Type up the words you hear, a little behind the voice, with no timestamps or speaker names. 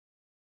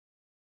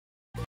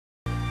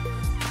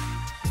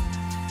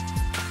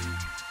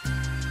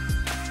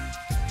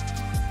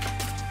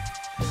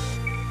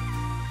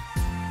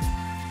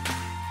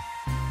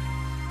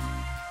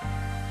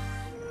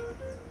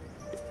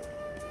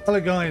Hello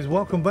guys,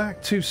 welcome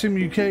back to Sim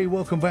UK,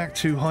 welcome back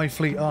to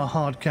HighFleet, our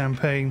hard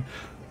campaign.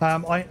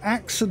 I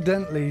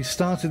accidentally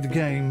started the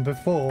game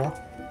before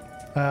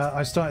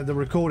I started the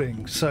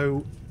recording,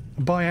 so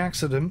by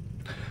accident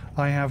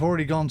I have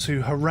already gone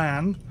to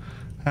Haran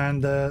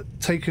and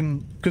taken,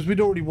 because we'd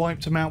already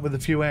wiped them out with a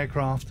few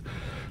aircraft,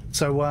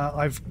 so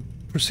I've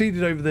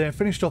proceeded over there,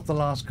 finished off the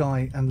last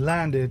guy and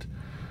landed,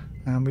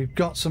 and we've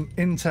got some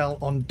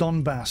intel on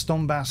Donbass.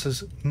 Donbass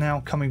is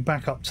now coming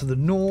back up to the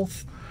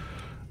north.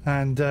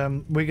 And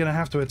we're going to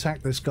have to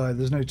attack this guy.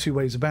 There's no two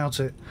ways about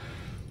it.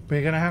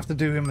 We're going to have to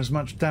do him as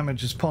much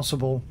damage as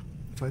possible.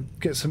 If I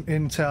get some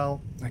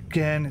intel,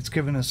 again, it's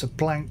given us a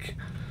blank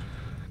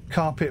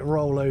carpet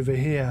roll over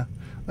here.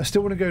 I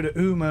still want to go to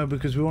𝐒𝐬𝐬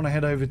because we want to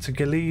head over to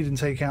Gilead and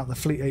take out the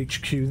fleet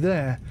HQ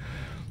there.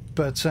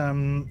 But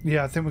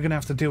yeah, I think we're going to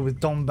have to deal with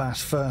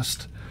Donbass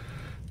first.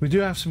 We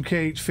do have some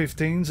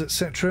KH-15s,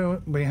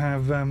 etc. We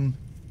have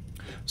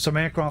some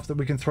aircraft that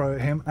we can throw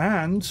at him,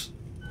 and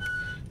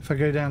if I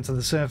go down to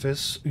the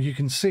surface, you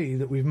can see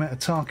that we've met a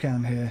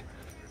Tarkan here.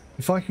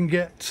 If I can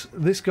get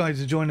this guy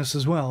to join us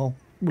as well,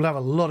 we'll have a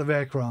lot of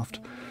aircraft.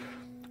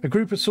 A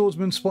group of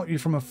swordsmen spot you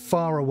from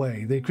afar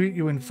away. They greet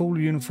you in full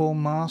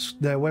uniform,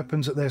 masked, their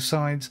weapons at their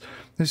sides.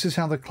 This is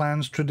how the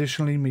clans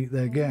traditionally meet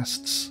their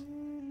guests.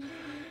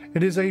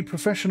 It is a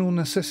professional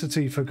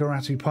necessity for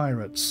Garathi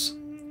pirates.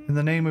 In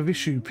the name of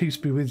𝐒𝐬𝐸, peace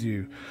be with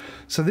you.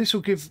 So this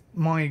will give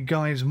my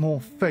guys more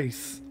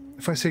faith.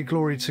 If I say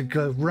glory to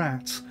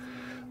Garat,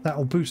 that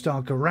will boost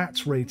our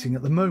Garat's rating.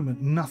 At the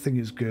moment, nothing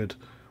is good.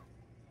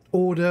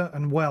 Order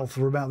and wealth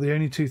are about the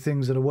only two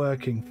things that are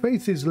working.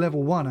 Faith is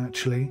level 1,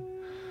 actually.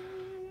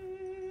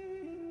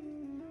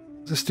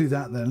 Let's do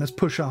that then. Let's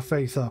push our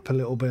faith up a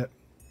little bit.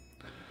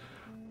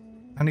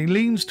 And he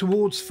leans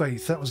towards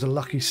faith. That was a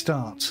lucky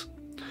start.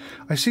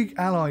 I seek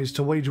allies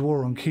to wage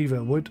war on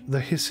𝐒𝐕𝐿. Would the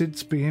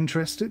𝗏𝗏𝐻𝑖ds be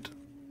interested?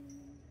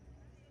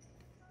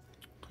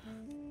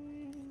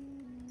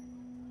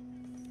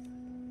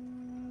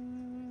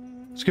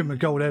 Let's give him a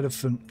gold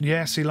elephant.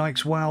 Yes, he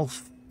likes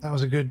wealth. That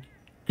was a good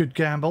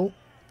gamble.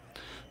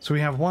 So we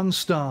have 1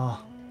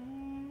 star.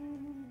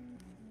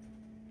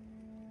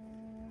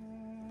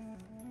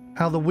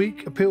 How the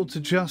weak appealed to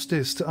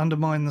justice to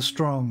undermine the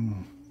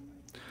strong.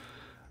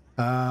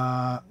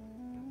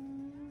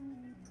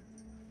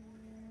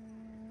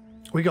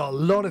 We got a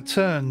lot of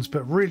turns,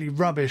 but really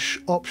rubbish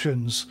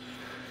options.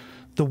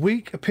 The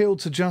weak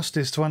appealed to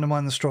justice to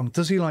undermine the strong.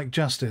 Does he like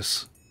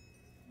justice?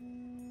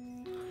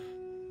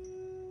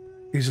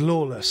 He's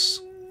lawless.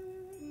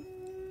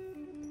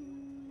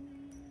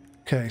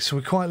 Okay, so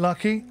we're quite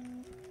lucky.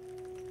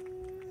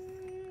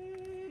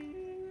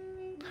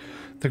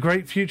 The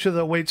great future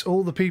that awaits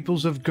all the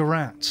peoples of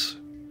Garat.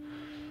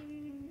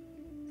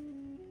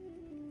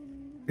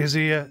 Is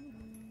he a...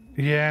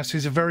 Yes,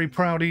 he's a very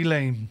proud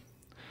𝐒𝐬𝐸.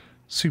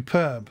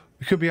 Superb.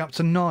 We could be up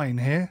to 9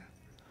 here.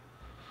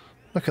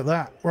 Look at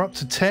that. We're up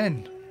to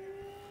 10.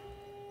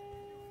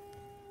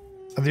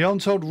 And the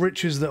untold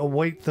riches that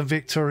await the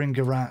victor in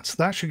Garat.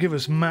 That should give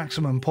us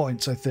maximum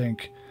points, I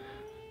think.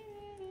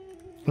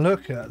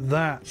 Look at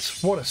that.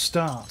 What a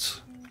start.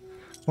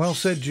 Well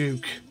said,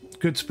 Duke.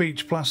 Good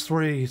speech,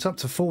 +3. It's up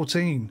to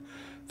 14.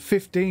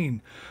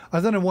 15. I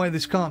don't know why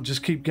this can't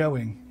just keep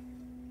going.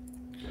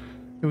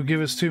 It would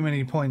give us too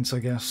many points, I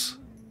guess.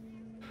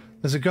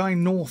 There's a guy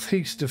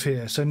northeast of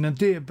here. So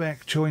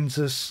𝗦𝘂𝗃 joins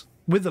us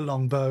with the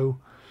longbow.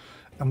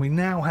 And we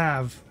now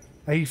have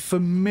a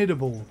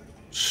formidable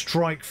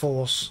strike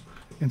force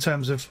in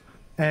terms of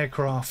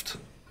aircraft,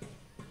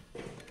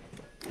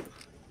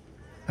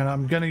 and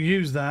I'm going to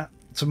use that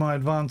to my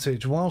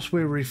advantage. Whilst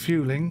we're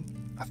refueling,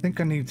 I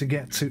think I need to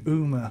get to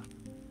𝐒𝐬𝐸. I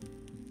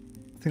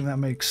think that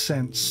makes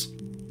sense.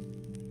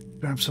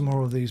 Grab some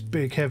more of these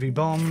big heavy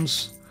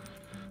bombs,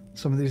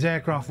 some of these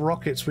aircraft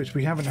rockets which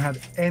we haven't had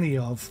any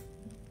of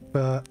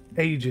for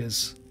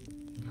ages.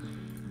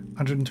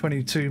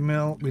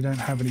 122mm, we don't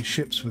have any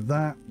ships with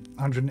that.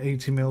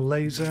 180mm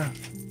laser.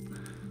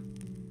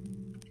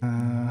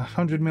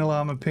 100mm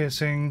armor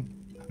piercing,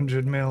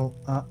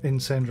 100mm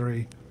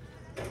incendiary.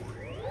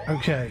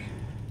 Okay.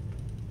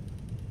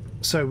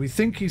 So we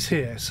think he's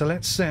here. So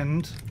let's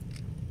send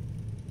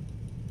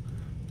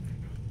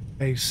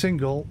a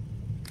single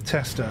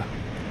tester.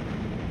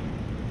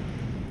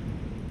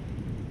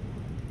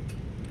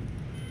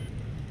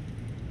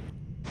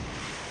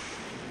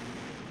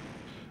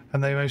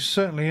 And they most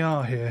certainly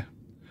are here.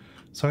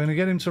 So I'm going to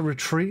get him to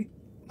retreat.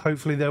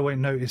 Hopefully they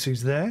won't notice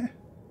he's there.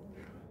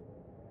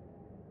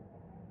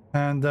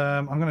 And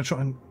I'm going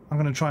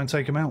to try and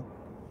take him out.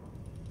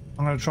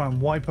 I'm going to try and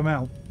wipe him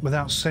out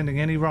without sending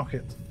any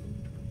rocket.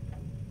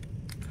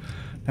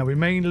 Now we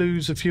may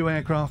lose a few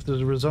aircraft as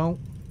a result.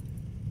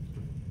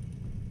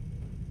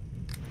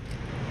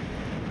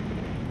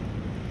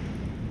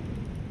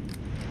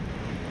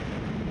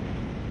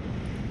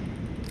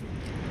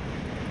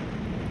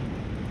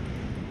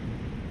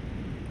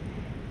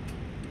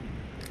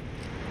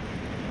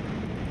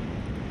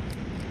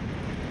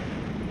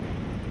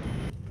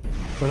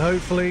 But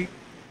hopefully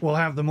we'll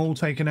have them all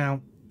taken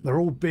out. They're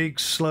all big,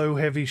 slow,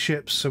 heavy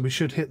ships, so we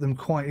should hit them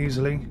quite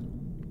easily.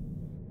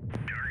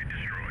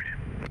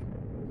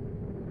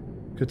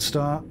 Good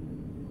start.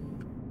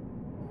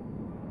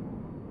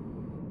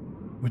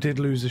 We did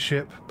lose a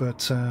ship,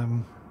 but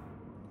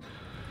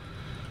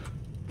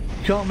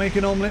can't make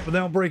an omelette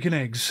without breaking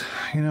eggs.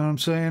 You know what I'm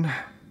saying?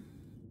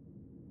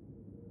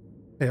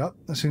 Yeah,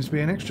 there seems to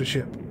be an extra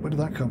ship. Where did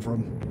that come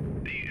from?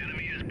 The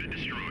enemy has been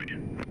destroyed.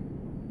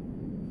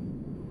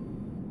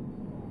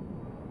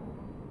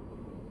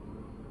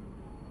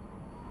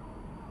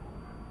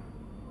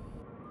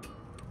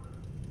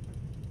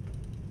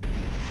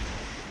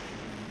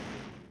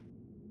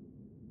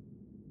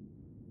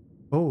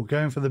 Oh,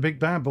 going for the big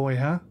bad boy,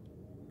 huh?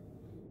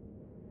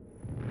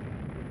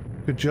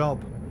 Good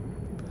job.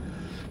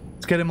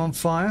 Let's get him on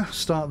fire.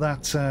 Start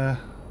that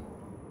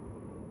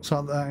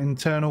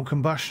internal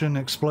combustion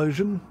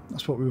explosion.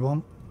 That's what we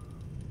want.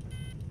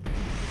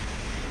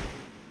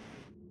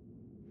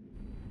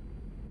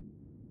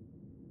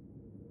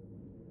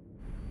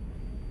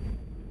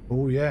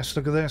 Oh yes,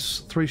 look at this.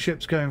 3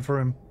 ships going for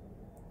him.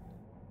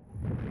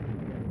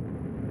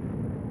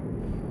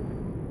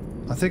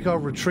 I think I'll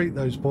retreat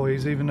those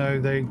boys, even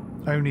though they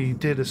only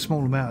did a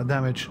small amount of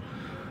damage.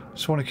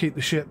 Just want to keep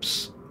the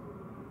ships.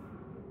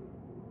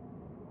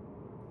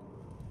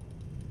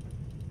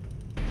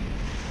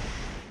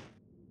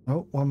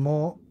 Oh, one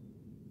more.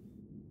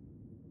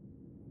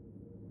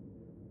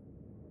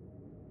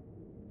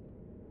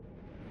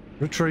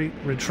 Retreat,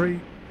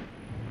 retreat.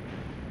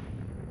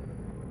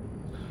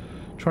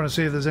 Trying to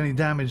see if there's any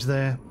damage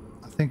there.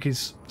 I think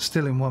he's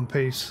still in one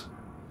piece.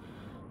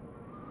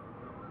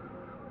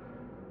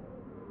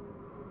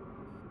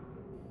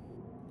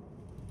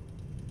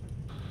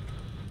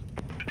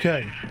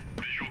 Okay.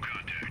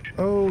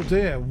 Oh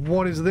dear,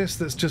 what is this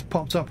that's just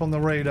popped up on the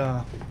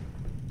radar?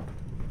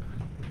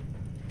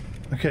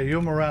 Okay,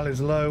 your morale is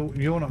low.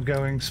 You're not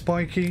going.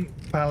 Spiky,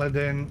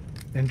 Paladin,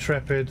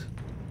 Intrepid.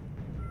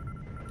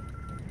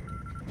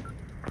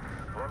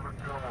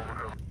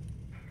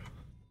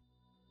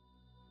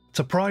 It's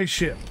a prize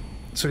ship.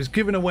 So he's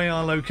giving away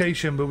our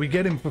location, but we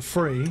get him for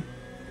free.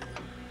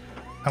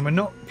 And we're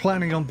not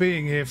planning on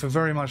being here for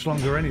very much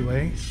longer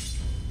anyway.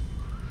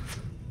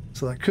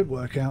 So that could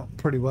work out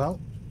pretty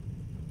well.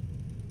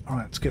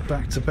 Alright, let's get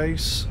back to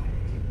base.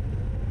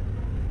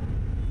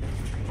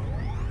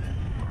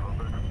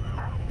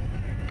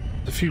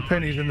 A few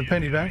pennies in the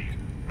penny bank.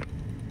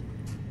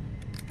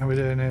 How are we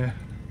doing here?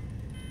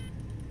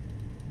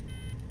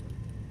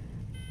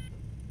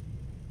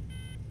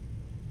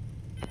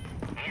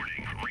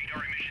 Warning,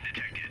 radar emission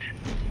detected.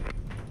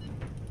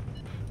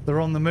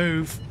 They're on the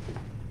move.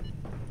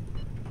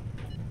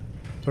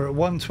 They're at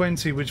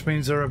 120, which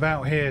means they're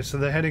about here, so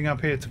they're heading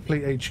up here to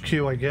Fleet HQ,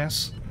 I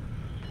guess.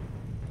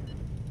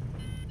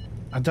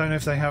 I don't know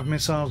if they have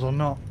missiles or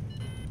not.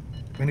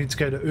 We need to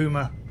go to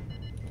𝐒𝐬𝐕.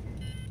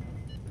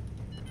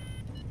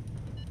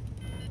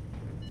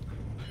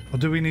 Or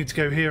do we need to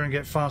go here and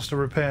get faster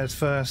repairs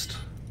first?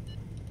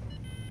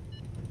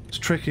 It's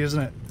tricky,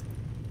 isn't it?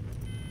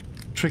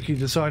 Tricky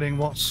deciding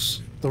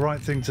what's the right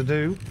thing to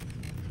do.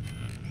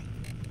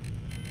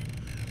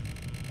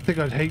 I think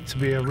I'd hate to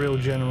be a real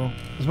general,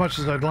 as much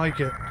as I'd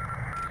like it.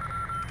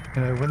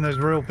 You know, when there's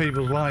real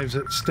people's lives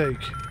at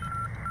stake,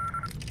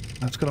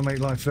 that's going to make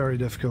life very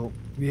difficult.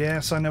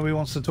 Yes, I know he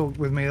wants to talk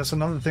with me. That's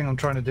another thing I'm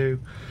trying to do.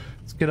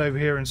 Let's get over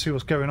here and see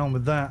what's going on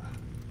with that.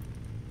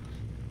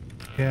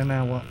 Yeah,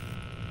 now what?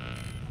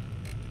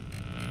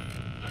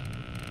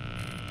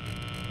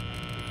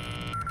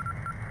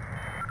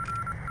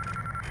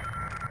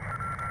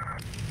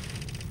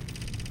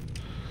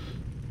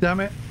 Damn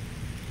it.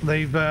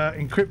 They've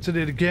encrypted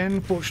it again.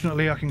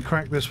 Fortunately, I can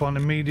crack this one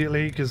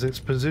immediately because it's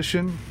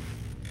position.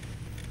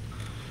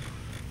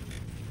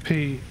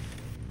 PSN.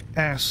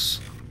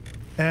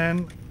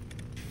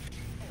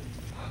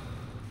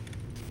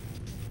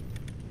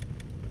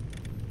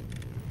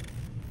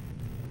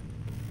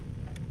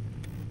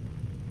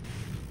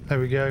 There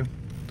we go.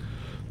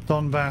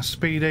 Donbass,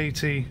 speed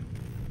 80.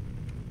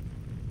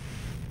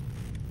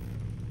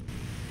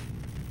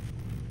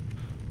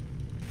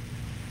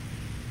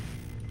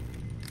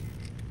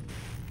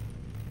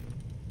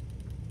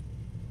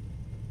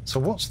 So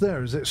what's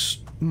there? Is it...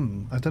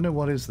 I don't know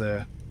what is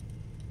there.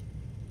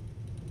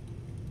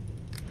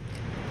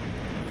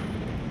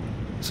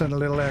 Send a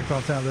little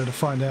aircraft out there to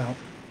find out.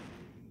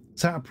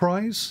 Is that a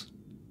prize?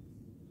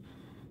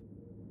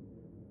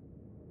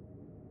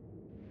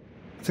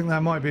 I think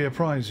that might be a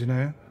prize, you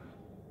know.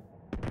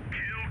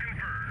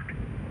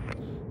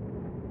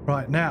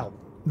 Right, now,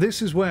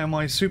 this is where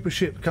my super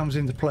ship comes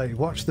into play.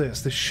 Watch this.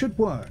 This should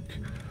work.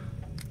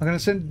 I'm going to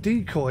send a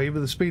decoy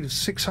with a speed of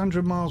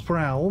 600 miles per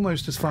hour,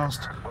 almost as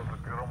fast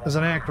as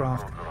an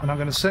aircraft. And I'm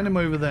going to send him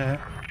over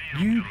there.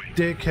 You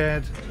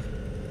dickhead.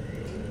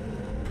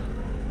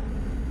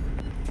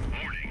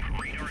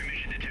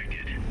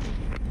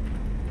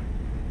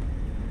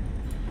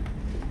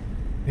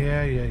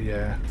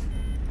 Yeah.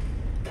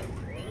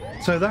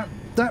 So that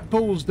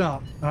ballsed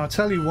up, and I'll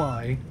tell you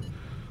why.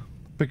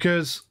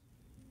 Because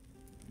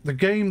the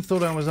game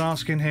thought I was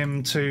asking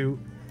him to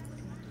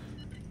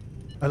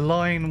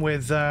align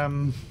with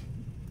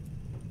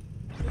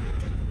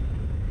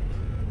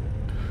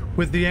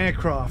with the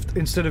aircraft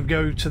instead of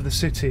go to the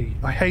city.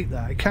 I hate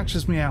that. It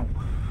catches me out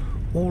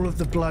all of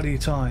the bloody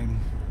time.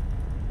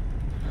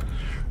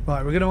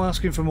 Right, we're going to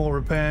ask him for more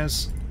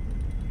repairs.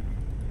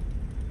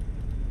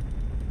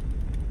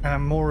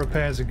 And more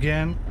repairs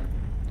again.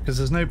 Because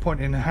there's no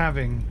point in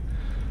having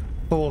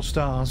 4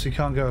 stars. You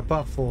can't go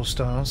above 4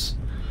 stars.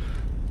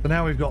 But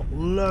now we've got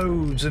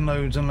loads and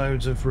loads and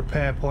loads of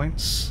repair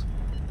points.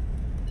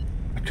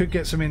 I could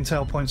get some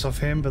intel points off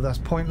him, but that's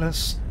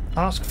pointless.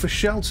 Ask for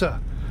shelter.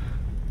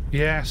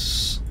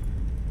 Yes.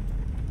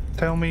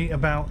 Tell me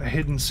about a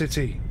hidden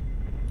city.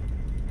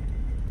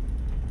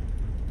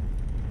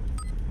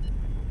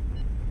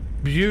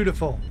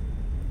 Beautiful.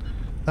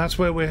 That's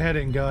where we're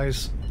heading,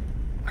 guys.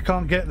 I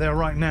can't get there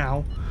right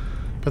now,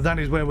 but that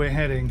is where we're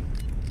heading.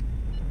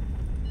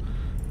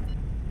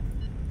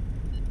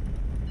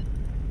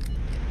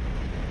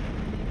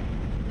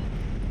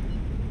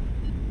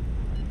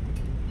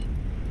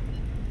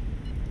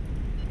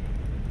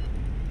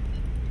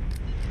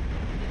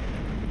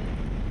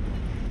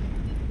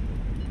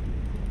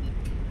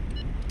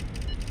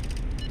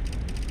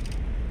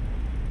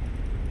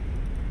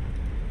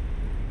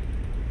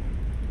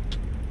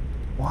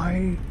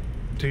 Why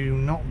do you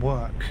not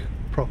work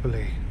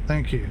properly?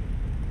 Thank you.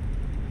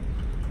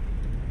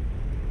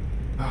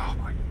 Oh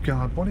my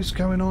god, what is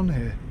going on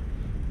here?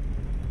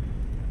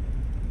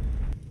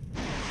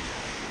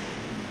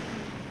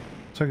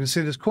 So I can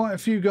see there's quite a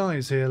few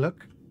guys here,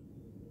 look.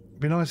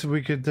 It'd be nice if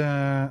we could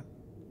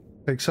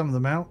take some of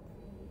them out.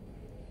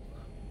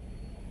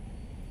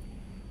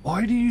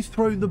 Why do you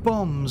throw the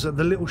bombs at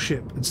the little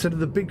ship instead of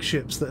the big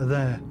ships that are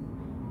there?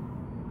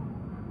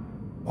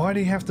 Why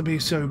do you have to be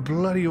so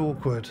bloody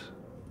awkward?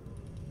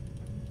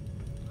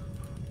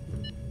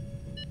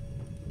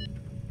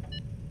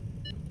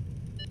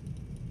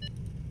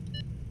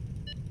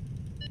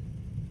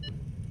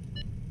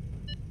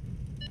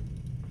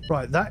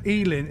 Right, that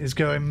𝐒𝐬𝐸 is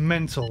going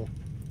mental,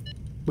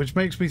 which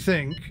makes me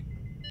think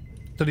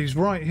that he's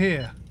right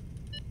here.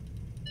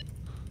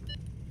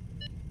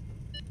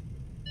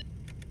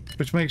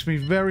 Which makes me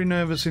very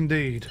nervous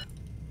indeed.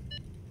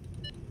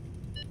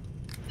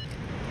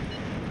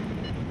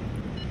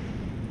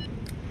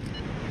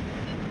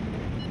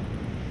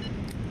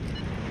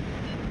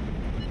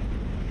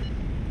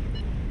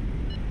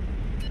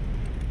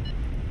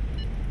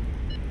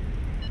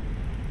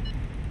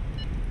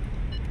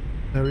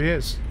 There he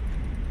is.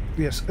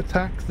 Yes,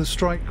 attack the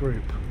strike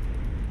group.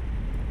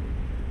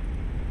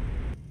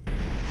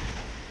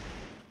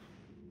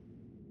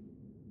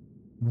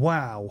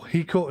 Wow,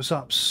 he caught us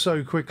up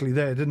so quickly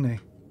there, didn't he?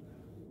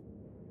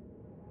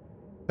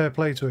 Fair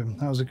play to him.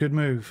 That was a good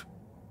move.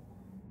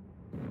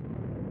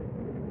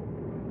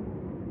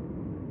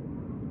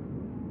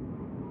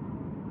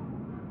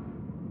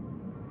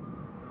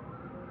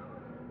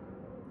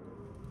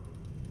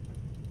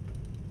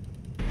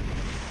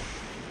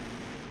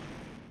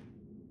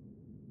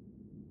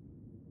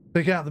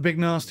 Pick out the big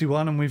nasty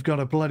one and we've got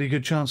a bloody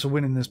good chance of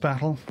winning this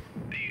battle.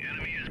 The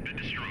enemy has been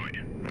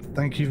destroyed.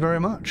 Thank you very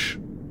much.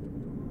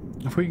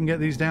 If we can get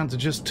these down to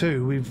just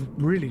 2, we've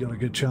really got a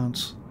good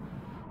chance.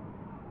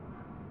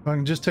 If I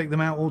can just take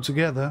them out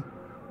altogether,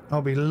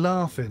 I'll be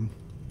laughing.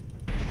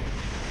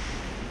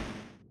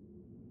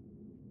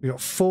 We've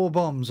got 4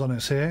 bombs on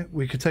us here.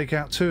 We could take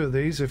out 2 of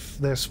these if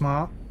they're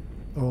smart.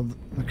 Or,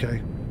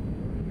 okay.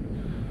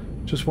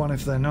 Just 1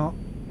 if they're not.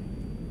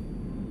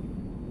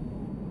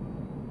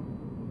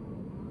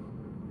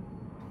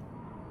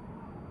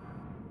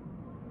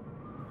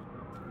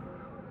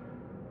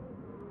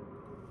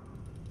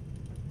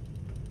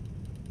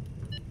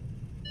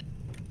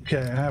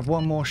 Okay, I have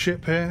 1 more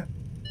ship here.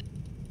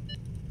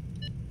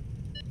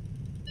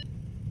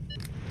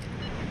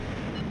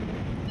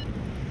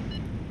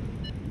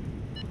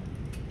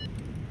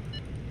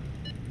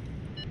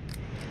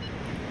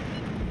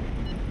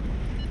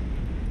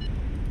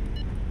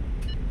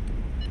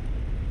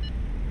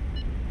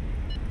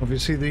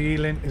 Obviously the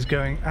𝐒𝐬𝐸 is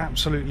going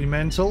absolutely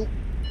mental.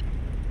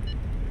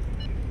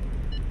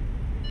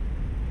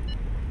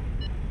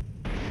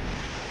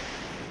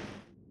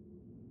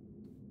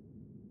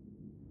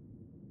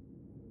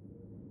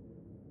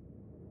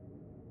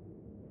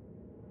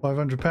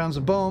 £500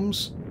 of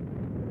bombs.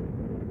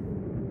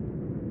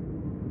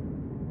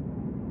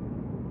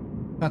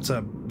 That's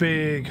a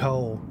big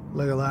hole.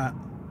 Look at that.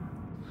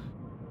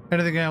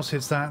 Anything else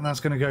hits that and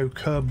that's going to go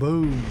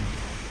kaboom.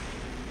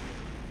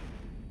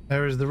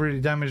 There is the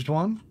really damaged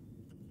one.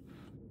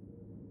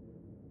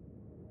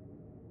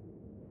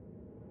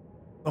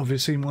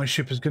 Obviously my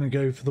ship is going to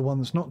go for the one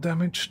that's not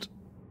damaged.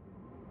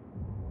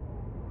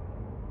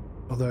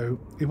 Although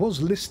it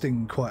was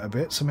listing quite a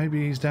bit, so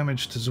maybe he's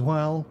damaged as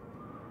well.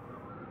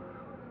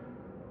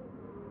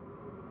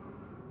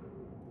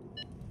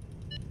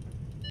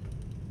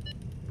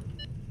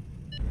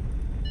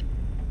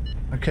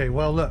 Okay,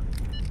 well look,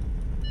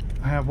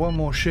 I have 1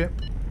 more ship.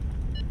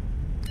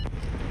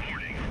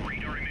 Warning,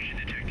 radar emission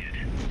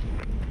detected.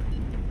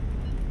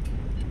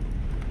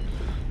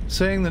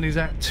 Saying that he's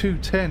at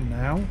 210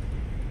 now.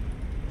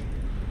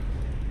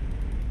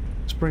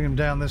 It's bring them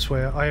down this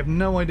way. I have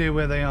no idea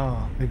where they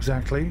are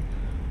exactly.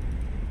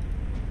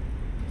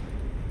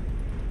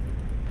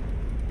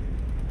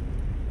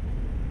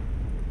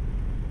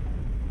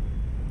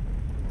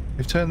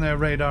 They've turned their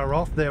radar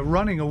off. They're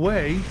running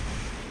away.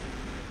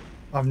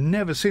 I've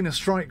never seen a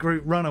strike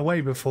group run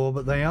away before,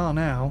 but they are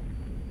now.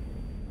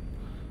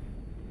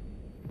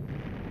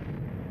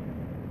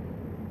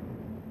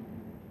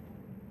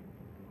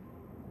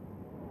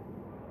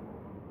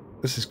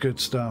 This is good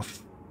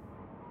stuff.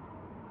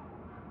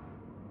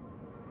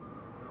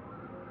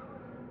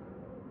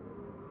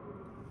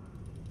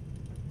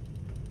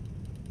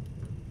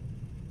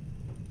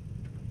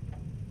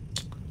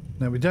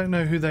 Now, we don't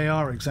know who they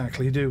are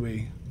exactly, do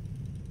we?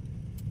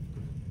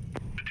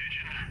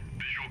 Attention,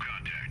 visual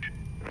contact.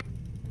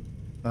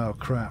 Oh,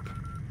 crap.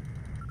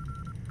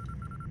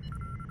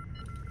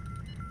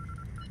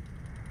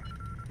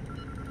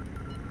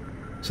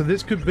 So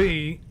this could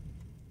be...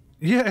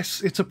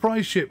 Yes, it's a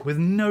prize ship with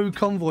no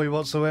convoy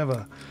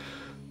whatsoever.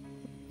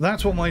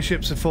 That's what my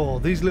ships are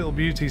for, these little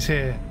beauties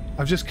here.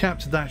 I've just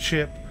captured that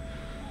ship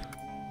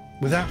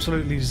with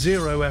absolutely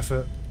zero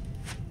effort.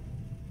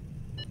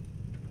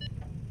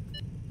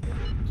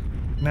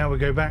 Now we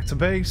go back to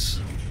base.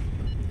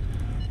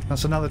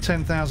 That's another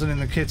 10,000 in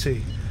the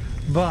kitty.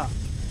 But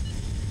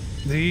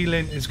the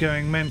𝐒𝐤 is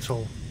going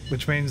mental,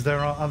 which means there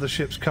are other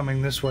ships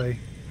coming this way.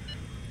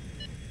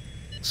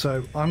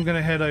 So I'm going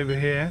to head over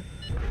here.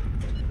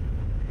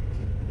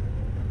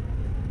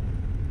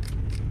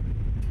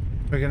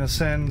 We're going to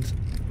send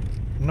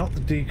not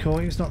the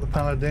decoys, not the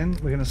paladin.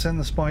 We're going to send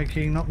the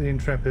spiky, not the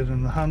intrepid,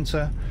 and the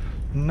hunter.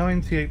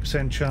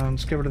 98%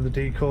 chance. Get rid of the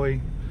decoy.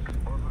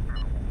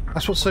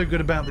 That's what's so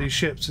good about these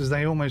ships, is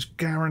they almost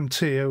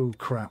guarantee, oh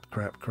crap,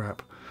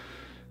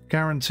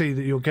 guarantee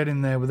that you'll get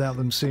in there without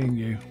them seeing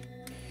you.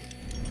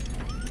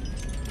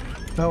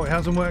 Oh, it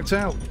hasn't worked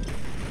out.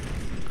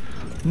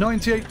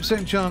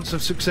 98% chance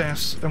of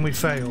success, and we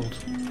failed.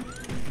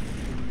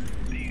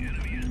 The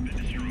enemy has been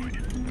destroyed.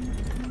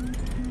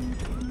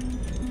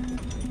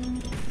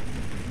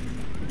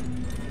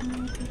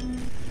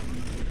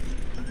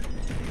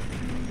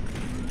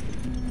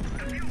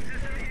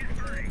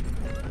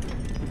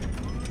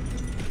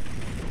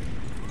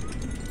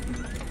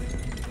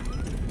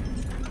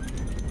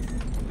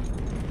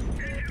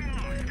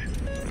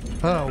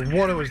 Oh,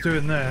 what I was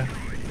doing there.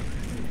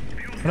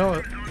 I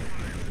know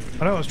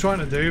what I was trying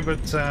to do, but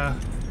that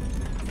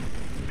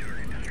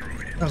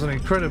was an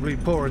incredibly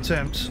poor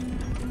attempt.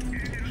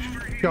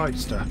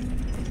 Shyster.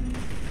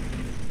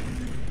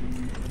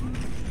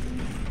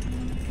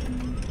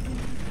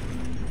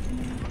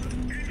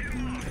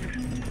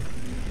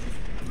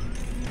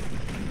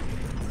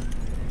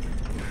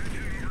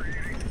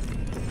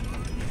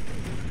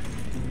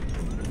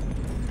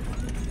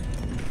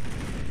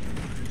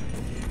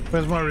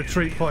 Where's my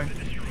retreat point?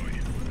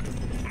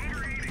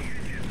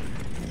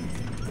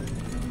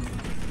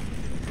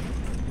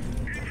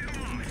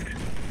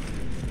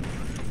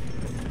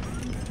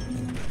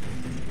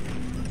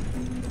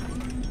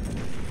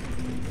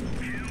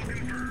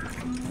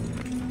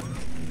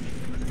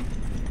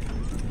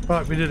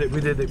 Right, we did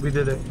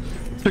it.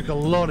 Took a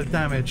lot of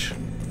damage.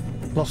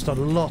 Lost a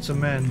lot of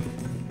men.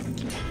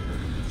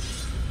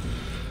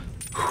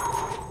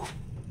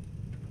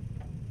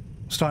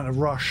 Starting to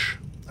rush.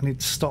 I need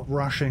to stop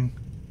rushing.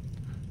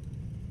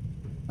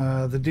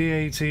 The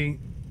D80,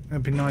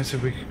 it'd be nice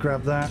if we could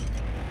grab that.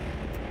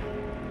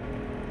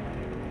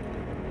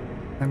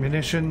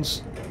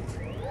 Ammunitions,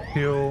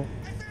 fuel,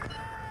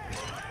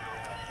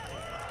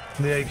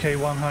 the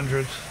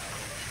AK-100.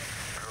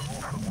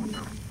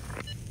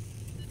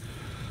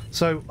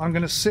 So I'm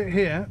going to sit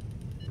here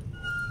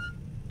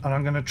and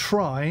I'm going to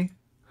try...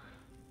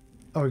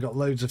 Oh, we got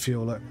loads of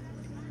fuel, look.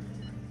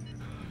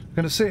 I'm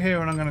going to sit here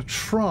and I'm going to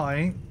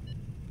try,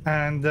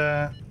 and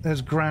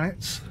there's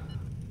Granite,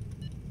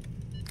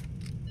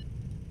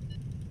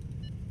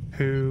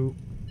 who...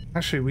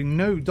 Actually, we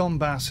know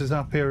Donbass is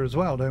up here as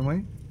well, don't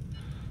we?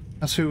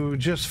 That's who we were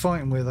just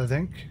fighting with, I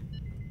think.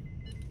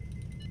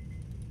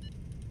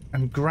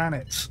 And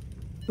Granite.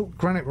 I thought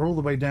Granite were all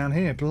the way down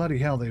here. Bloody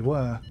hell, they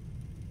were.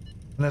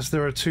 Unless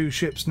there are two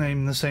ships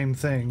named the same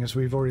thing, as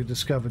we've already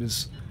discovered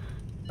is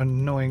an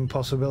annoying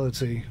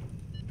possibility.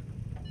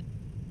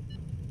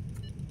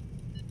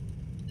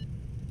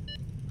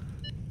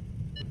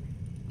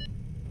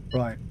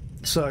 Right,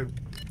 so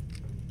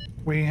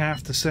we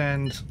have to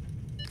send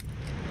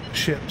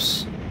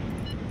ships.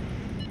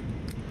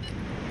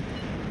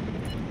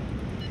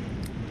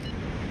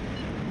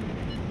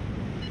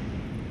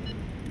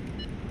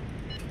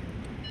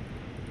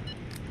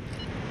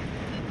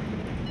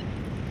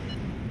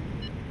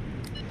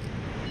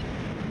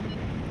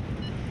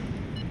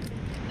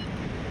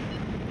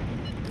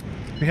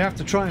 We have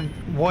to try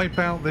and wipe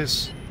out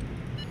this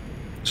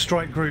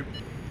strike group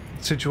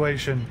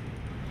situation.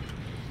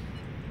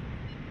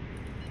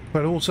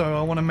 But also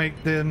I want to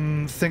make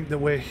them think that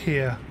we're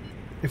here,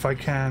 if I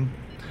can.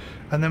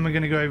 And then we're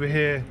going to go over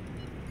here.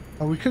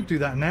 Oh, we could do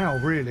that now,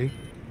 really.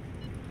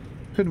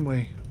 Couldn't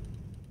we?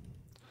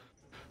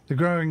 The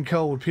growing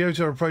cold.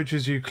 Pyotr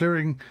approaches you,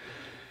 clearing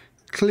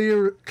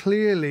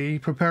clearly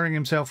preparing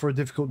himself for a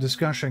difficult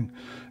discussion.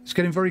 It's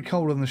getting very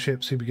cold on the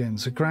ships, he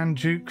begins. The Grand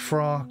Duke,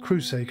 for our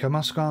crew's sake, I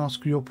must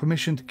ask your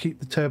permission to keep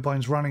the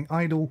turbines running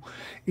idle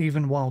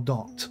even while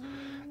docked.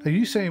 Are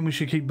you saying we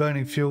should keep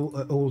burning fuel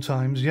at all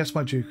times? Yes,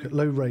 my Duke, at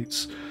low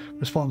rates,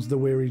 responds the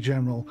weary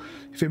general.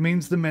 If it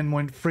means the men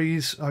won't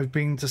freeze, I've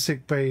been to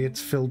sick bay,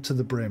 it's filled to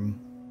the brim.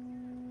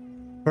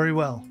 Very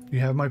well, you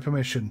have my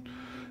permission.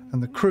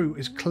 And the crew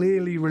is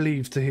clearly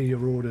relieved to hear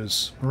your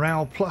orders.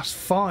 Morale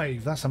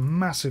 +5, that's a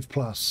massive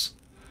plus.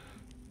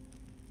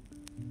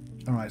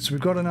 Alright, so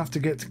we've got enough to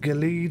get to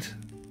𝐒𝐤 𝐷𝐄𝐕𝐈𝐄𝐻.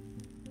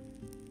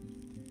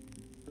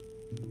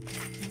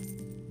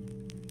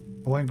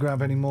 I won't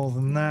grab any more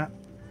than that.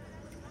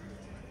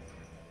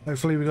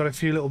 Hopefully we've got a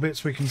few little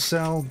bits we can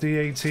sell.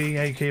 DAT,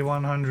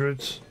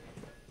 AK-100s.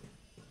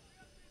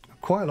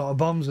 Quite a lot of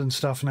bombs and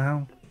stuff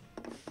now.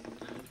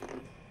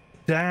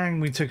 Dang,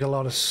 we took a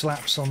lot of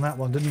slaps on that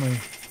one, didn't we?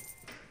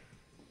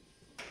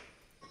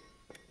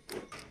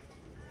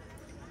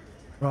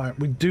 Right,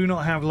 we do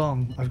not have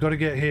long. I've got to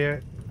get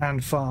here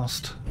and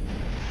fast.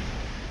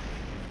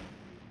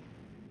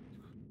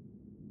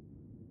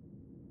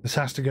 This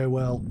has to go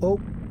well. Oh!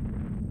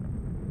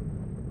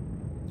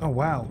 Oh,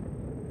 wow.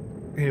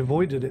 He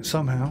avoided it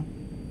somehow.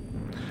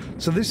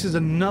 So this is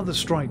another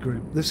strike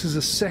group. This is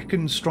a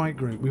second strike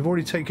group. We've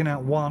already taken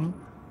out one.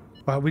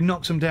 We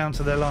knocked them down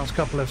to their last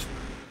couple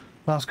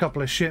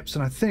of ships,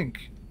 and I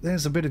think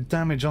there's a bit of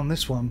damage on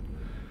this one,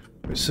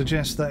 which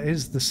suggests that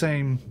is the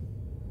same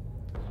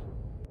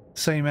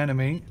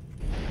enemy.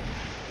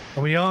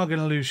 And we are going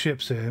to lose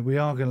ships here. We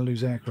are going to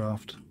lose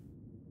aircraft.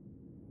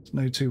 There's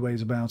no two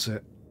ways about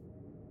it.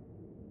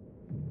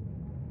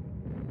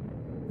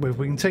 But if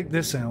we can take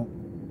this out,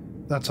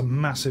 that's a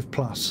massive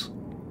plus.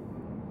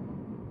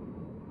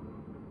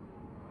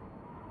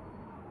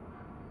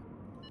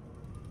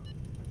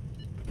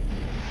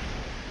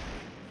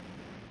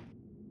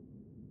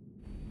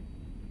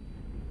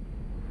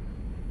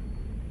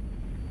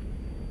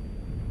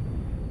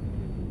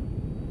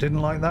 Didn't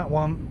like that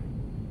one.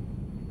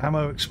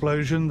 Ammo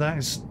explosion, that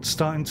is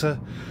starting to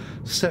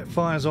set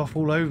fires off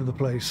all over the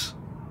place.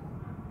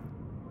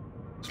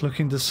 It's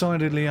looking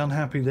decidedly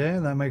unhappy there.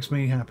 That makes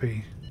me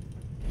happy.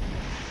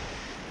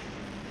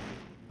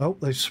 Oh,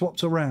 they've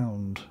swapped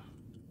around.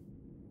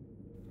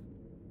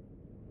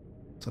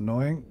 It's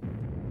annoying.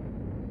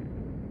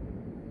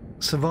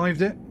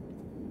 Survived it.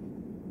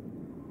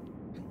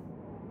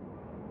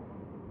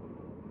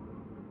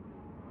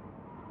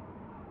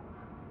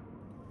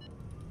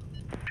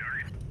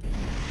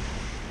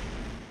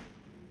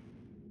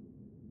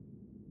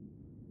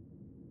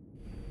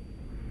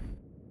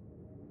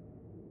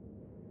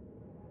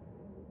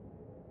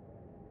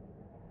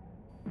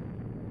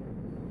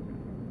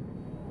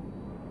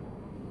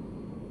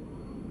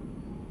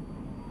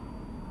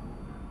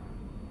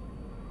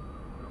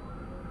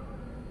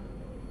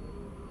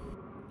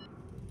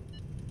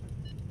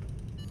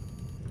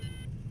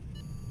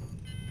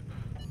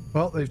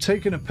 Well, they've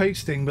taken a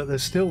pasting, but they're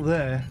still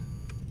there.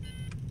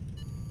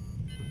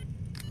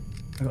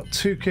 I've got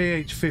two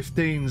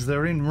KH-15s.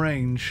 They're in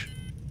range.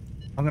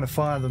 I'm going to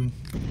fire them.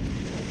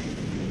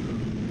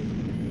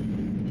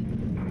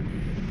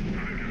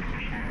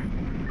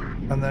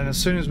 And then as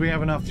soon as we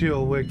have enough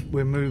fuel,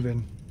 we're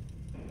moving.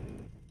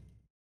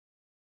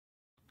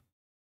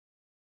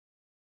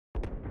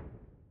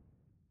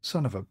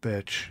 Son of a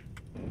bitch.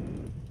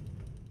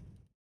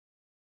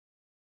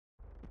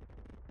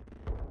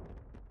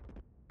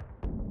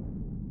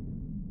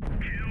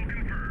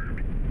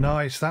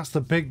 Nice, that's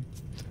the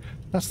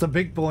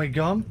big boy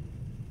gone.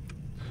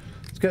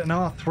 Let's get an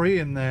R3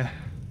 in there.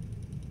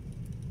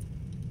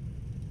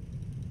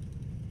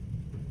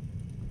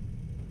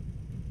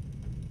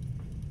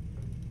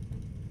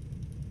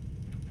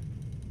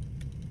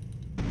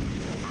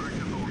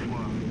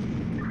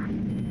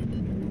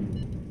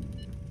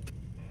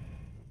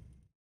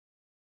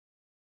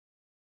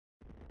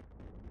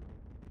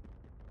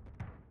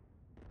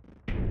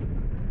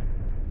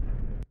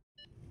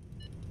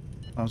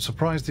 I'm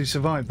surprised he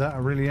survived that, I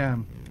really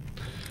am.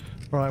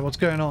 Right, what's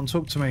going on?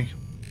 Talk to me.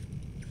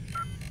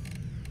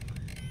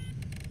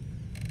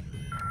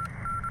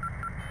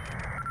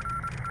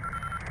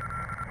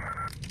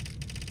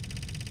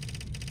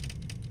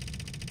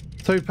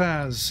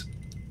 Topaz,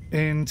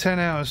 in 10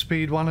 hours,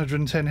 speed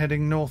 110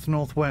 heading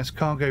north-northwest.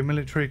 Cargo,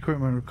 military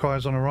equipment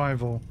requires on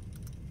arrival.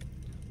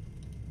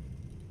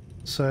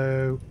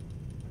 So,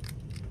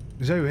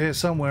 he's over here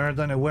somewhere, I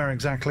don't know where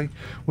exactly.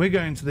 We're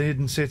going to the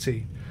hidden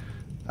city.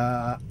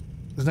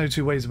 There's no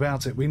two ways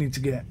about it. We need to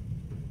get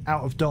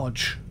out of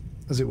Dodge,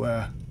 as it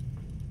were.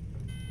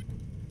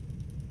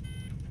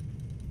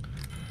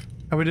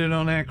 How are we doing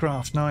on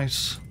aircraft?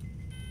 Nice.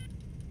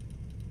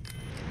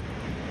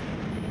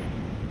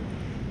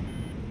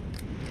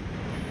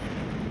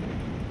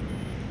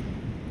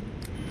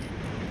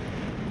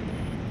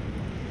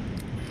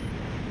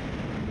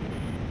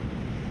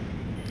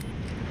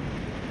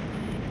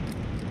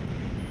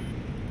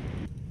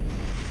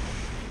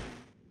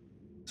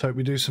 So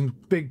we do some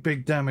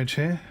big damage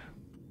here.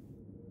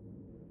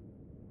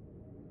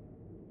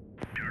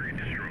 Target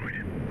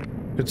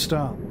Good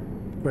start.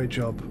 Great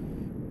job.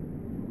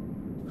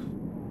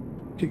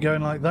 Keep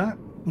going like that,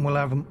 and we'll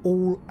have them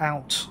all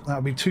out.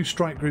 That'll be 2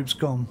 strike groups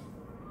gone.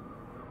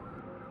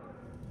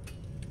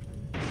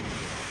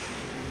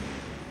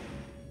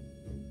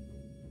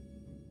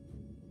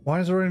 Why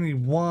is there only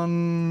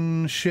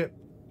 1 ship?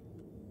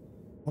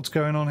 What's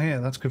going on here?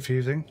 That's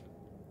confusing.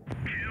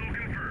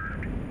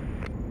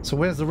 So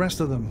where's the rest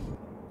of them?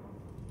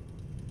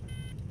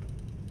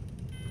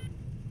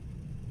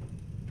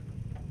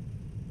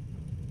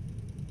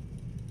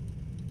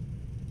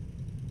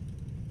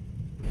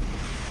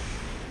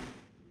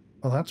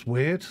 Oh, that's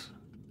weird.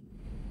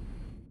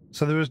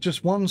 So there was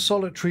just 1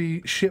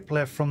 solitary ship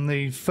left from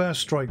the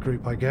first strike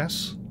group, I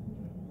guess.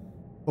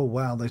 Oh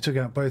wow, they took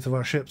out both of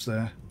our ships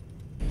there.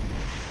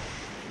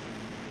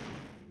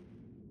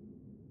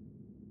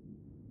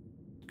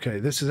 Okay,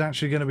 this is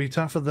actually going to be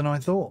tougher than I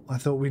thought. I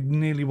thought we'd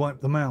nearly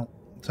wiped them out.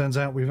 Turns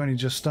out we've only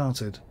just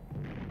started.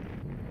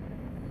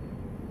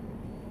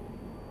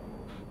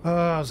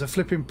 Ah, there's a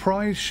flipping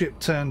prize ship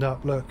turned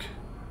up, look.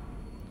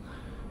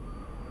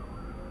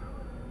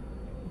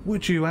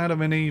 Would you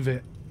Adam and Eve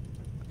it?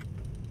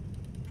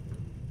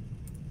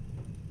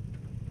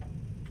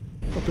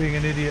 Not being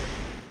an idiot.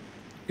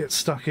 Get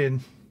stuck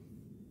in.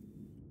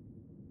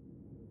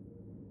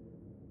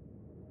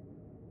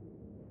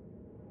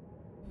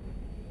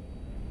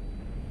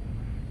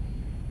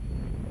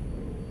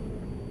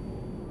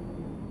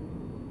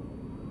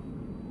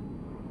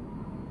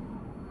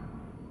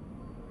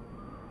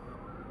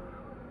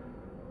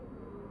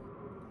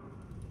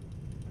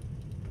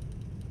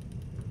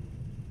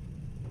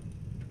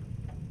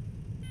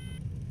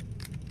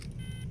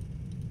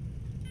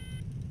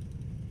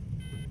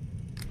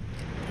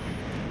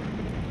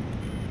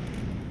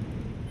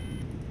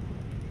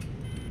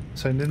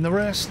 Send in the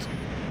rest.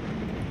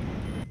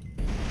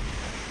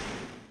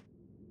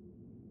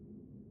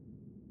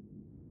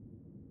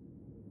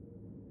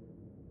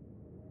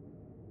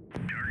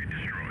 Target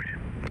destroyed.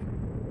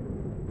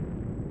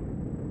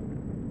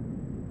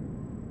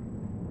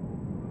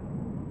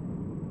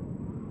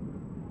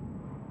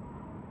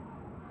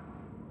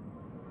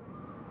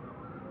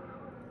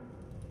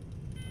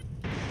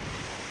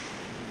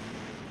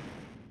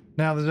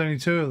 Now there's only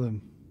 2 of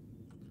them.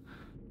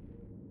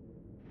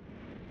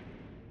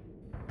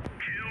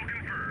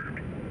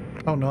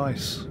 Oh,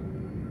 nice.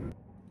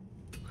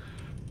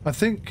 I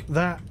think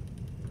that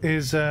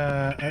is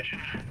okay,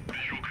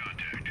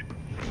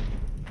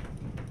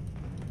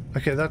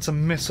 that's a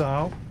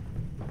missile.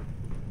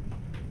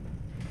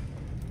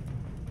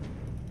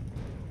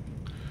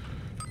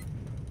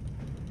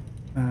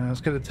 Let's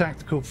get a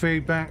tactical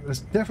feedback. There's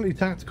definitely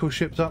tactical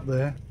ships up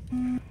there.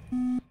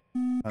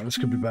 Oh, this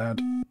could be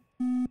bad.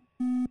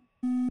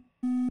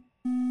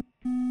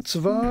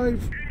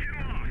 Survive!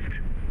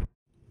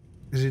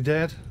 Is he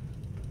dead?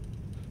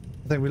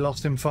 I think we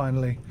lost him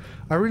finally.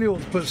 I really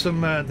ought to put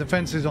some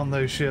defenses on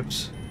those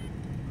ships.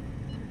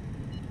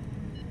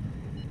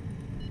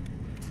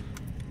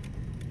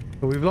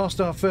 But we've lost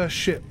our first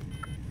ship.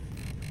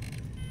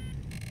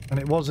 And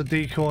it was a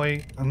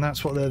decoy, and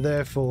that's what they're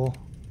there for.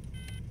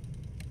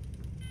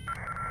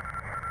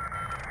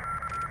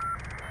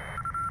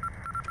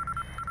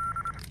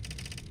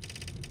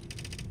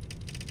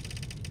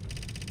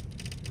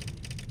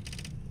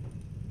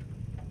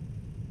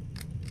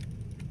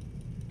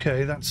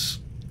 Okay, that's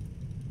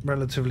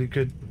relatively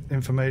good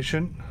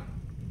information.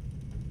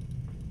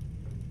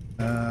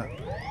 Yeah.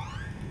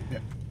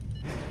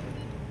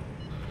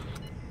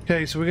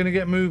 Okay, so we're going to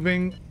get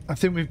moving. I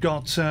think we've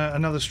got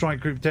another strike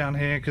group down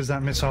here because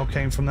that missile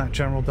came from that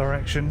general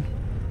direction.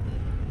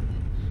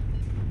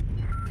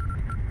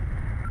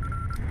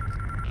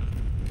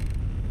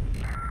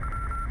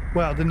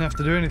 Well, didn't have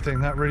to do anything.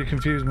 That really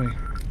confused me.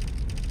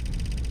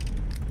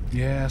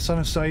 Yeah, son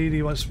of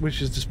𝐒𝐲𝐸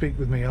wishes to speak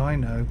with me. I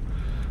know.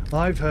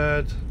 I've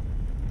heard.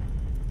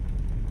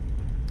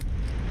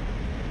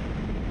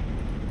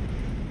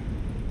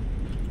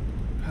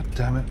 God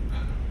damn it.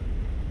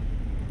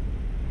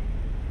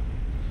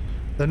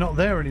 They're not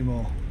there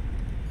anymore.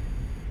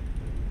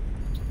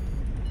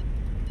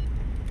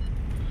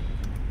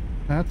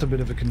 That's a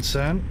bit of a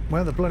concern.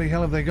 Where the bloody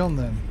hell have they gone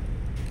then?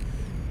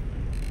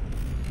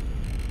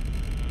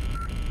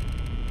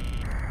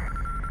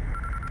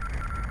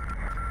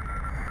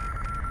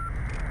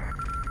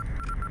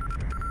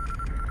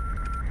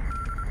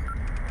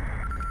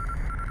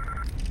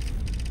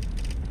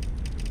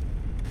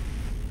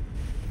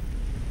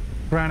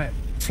 Granite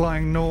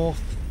flying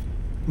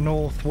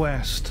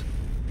northwest.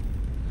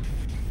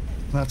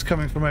 That's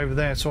coming from over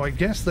there, so I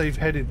guess they've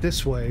headed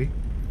this way.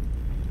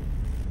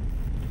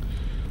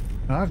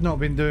 I've not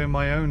been doing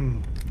my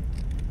own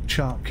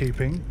chart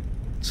keeping,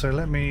 so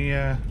let me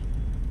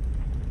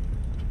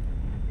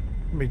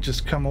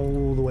just come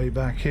all the way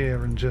back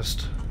here and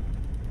just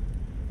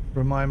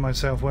remind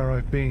myself where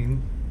I've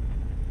been.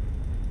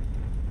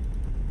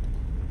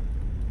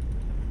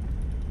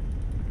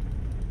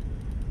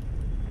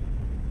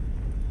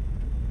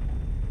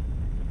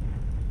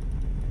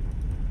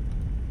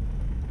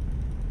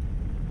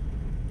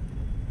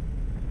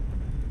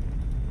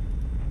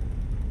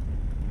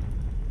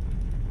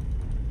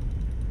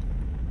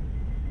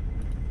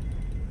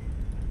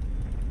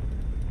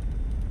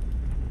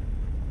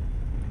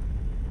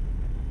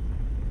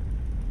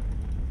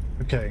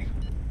 Okay.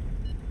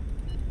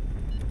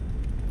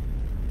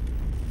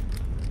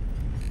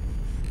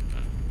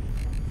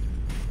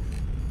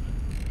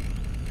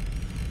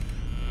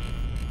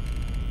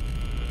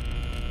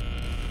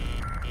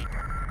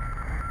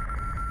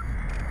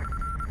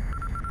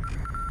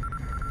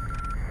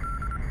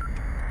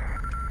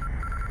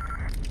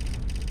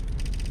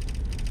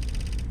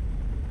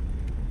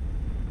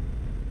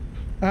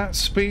 At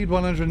speed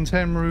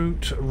 110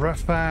 route,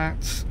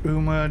 𝗏𝑒𝐻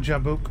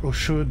𝐬𝐻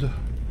𝗬𝐿.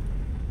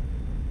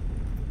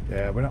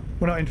 Yeah, we're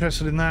not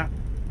interested in that.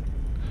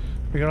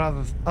 We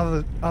got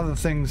other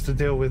things to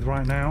deal with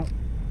right now.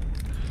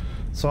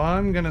 So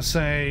I'm gonna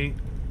say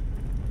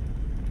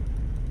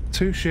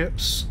 2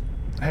 ships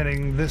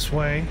heading this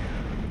way.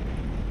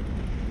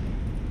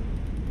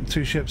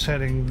 2 ships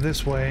heading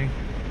this way.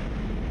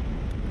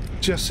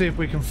 Just see if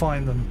we can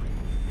find them.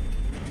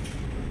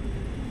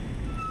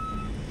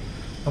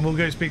 And we'll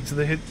go speak to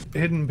the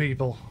hidden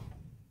people.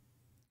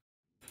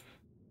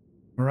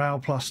 Morale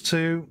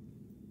 +2.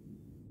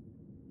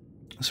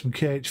 Some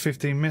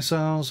KH-15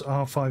 missiles,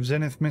 R5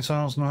 Zenith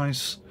missiles,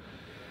 nice.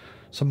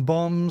 Some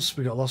bombs,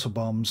 we got lots of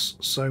bombs,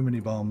 so many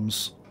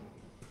bombs.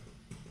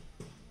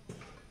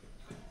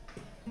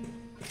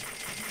 Let's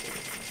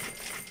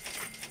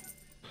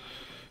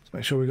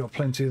make sure we got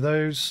plenty of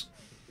those.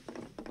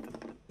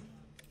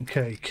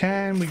 Okay,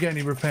 can we get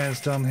any repairs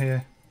done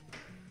here?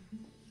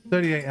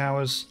 38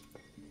 hours.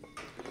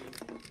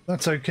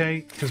 That's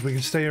okay, because we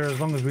can stay here as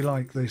long as we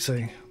like, they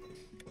say.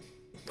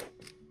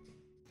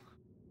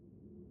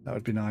 That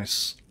would be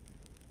nice.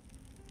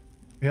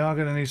 We are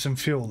going to need some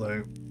fuel,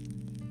 though.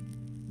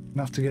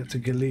 Enough to get to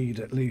𝐒𝐤𝐦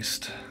at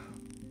least.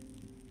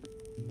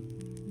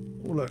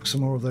 Oh, look, some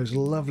more of those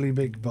lovely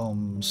big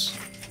bombs.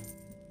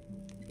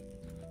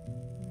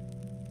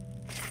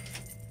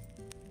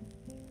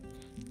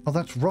 Oh,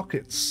 that's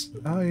rockets.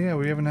 Oh, yeah,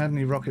 we haven't had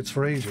any rockets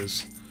for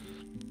ages.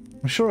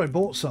 I'm sure I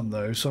bought some,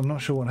 though, so I'm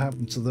not sure what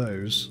happened to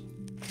those.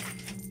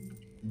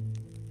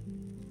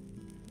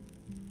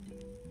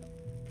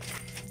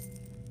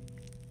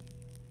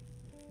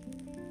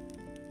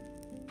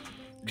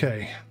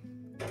 Okay.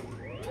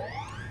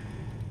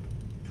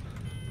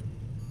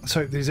 Let's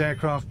hope these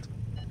aircraft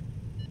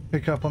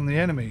pick up on the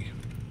enemy.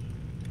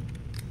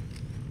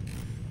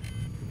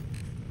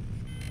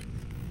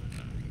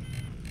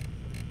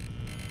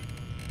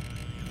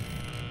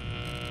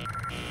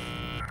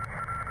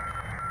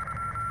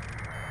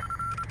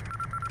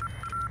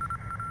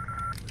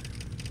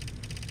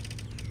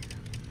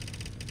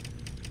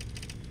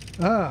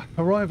 Ah,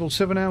 arrival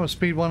 7 hours,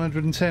 speed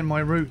 110, my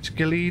route,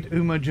 𝐒𝐤𝐦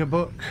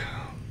𝐒𝐬𝐻.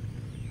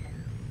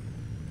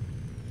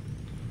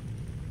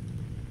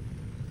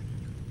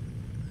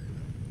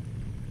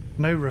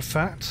 No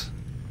𝗏𝑒𝐻.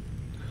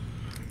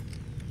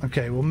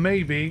 Okay, well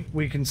maybe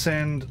we can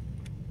send...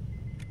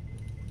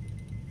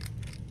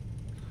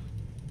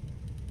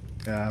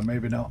 Yeah,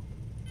 maybe not.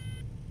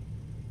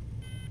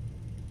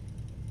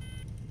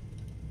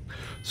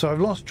 So I've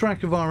lost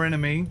track of our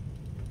enemy.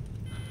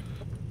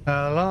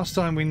 Last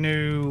time we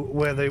knew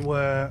where they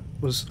were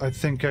was, I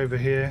think, over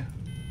here.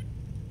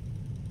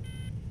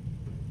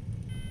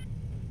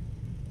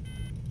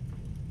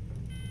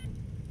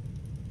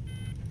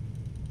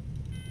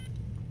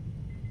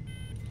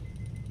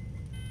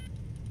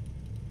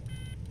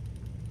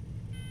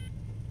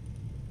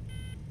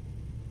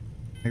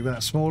 Make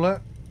that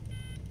smaller.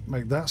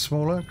 Make that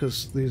smaller,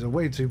 because these are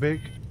way too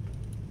big.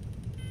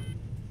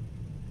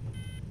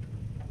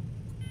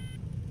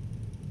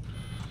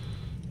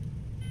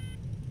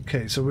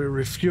 Okay, so we're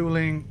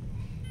refueling.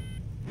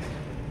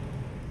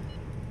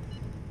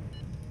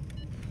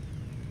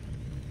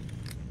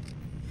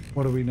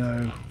 What do we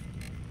know?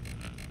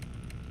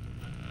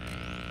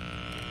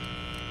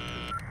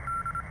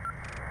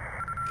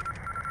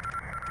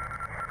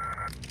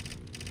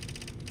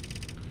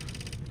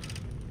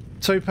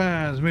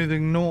 Topaz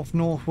moving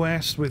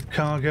north-northwest with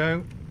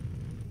cargo.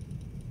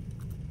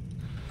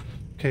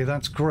 Okay,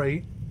 that's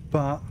great,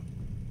 but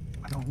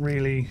I'm not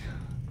really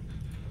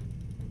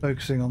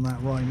focusing on that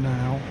right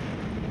now.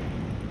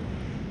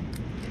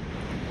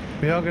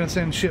 We are going to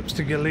send ships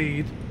to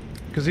𝐒𝐤𝐦,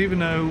 because even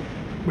though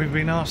we've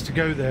been asked to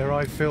go there,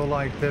 I feel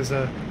like there's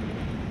an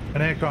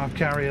aircraft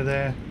carrier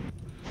there.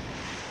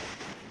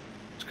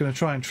 It's going to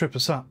try and trip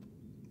us up.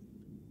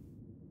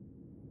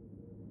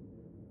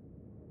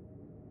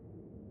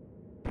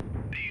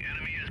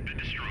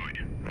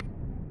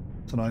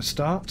 It's a nice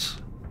start.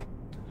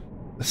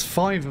 There's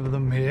 5 of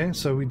them here,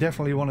 so we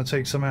definitely want to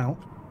take some out.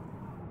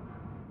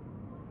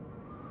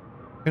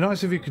 It'd be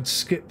nice if you could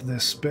skip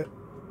this bit.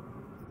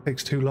 It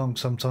takes too long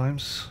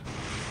sometimes.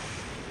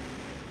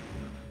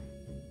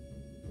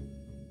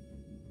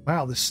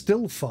 Wow, there's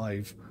still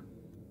 5.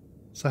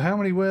 So how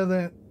many were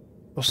there?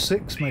 Or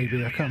 6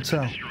 maybe, I can't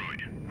tell.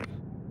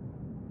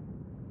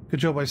 Good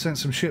job I sent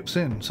some ships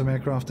in, some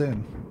aircraft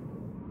in.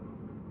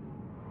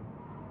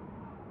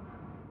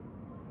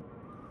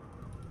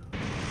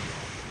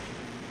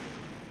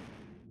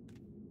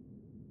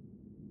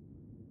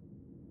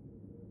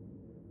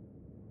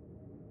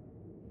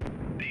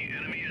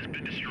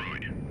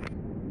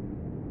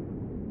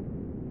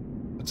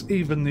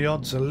 evened the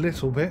odds a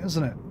little bit,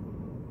 isn't it?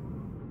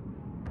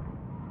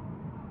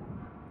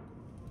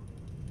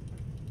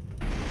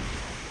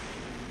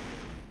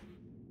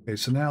 Okay,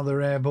 so now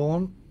they're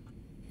airborne.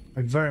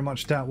 I very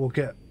much doubt we'll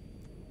get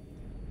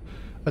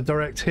a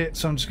direct hit,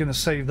 so I'm just going to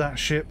save that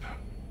ship.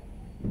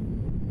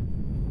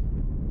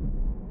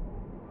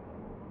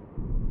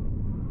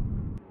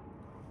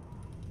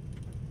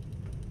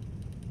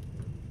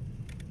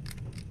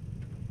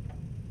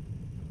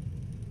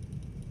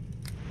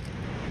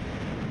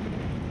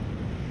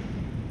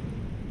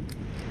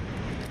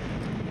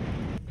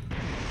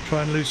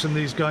 Try and loosen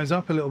these guys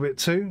up a little bit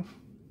too.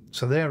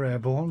 So they're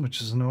airborne,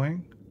 which is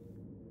annoying.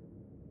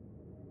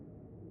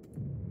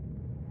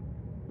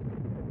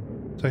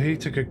 So he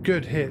took a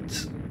good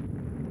hit.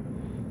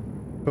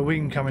 But we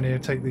can come in here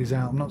and take these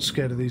out. I'm not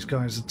scared of these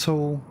guys at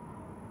all.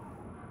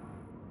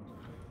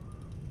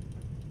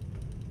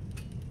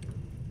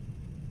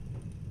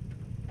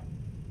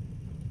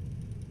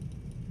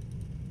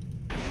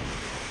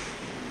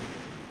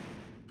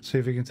 See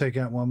if we can take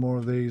out one more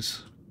of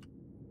these.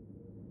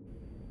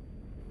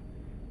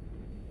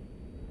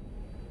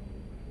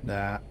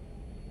 Nah.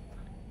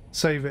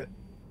 Save it.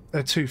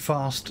 They're too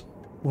fast.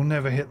 We'll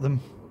never hit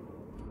them.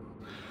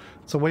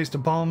 It's a waste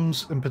of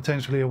bombs and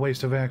potentially a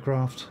waste of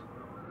aircraft.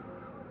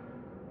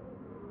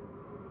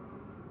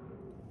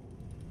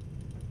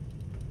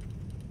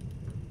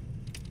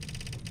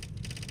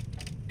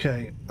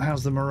 Okay,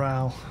 how's the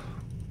morale?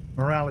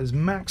 Morale is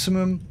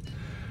maximum.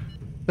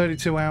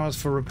 32 hours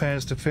for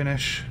repairs to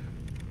finish.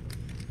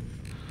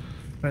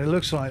 And it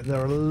looks like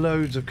there are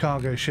loads of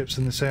cargo ships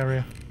in this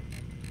area.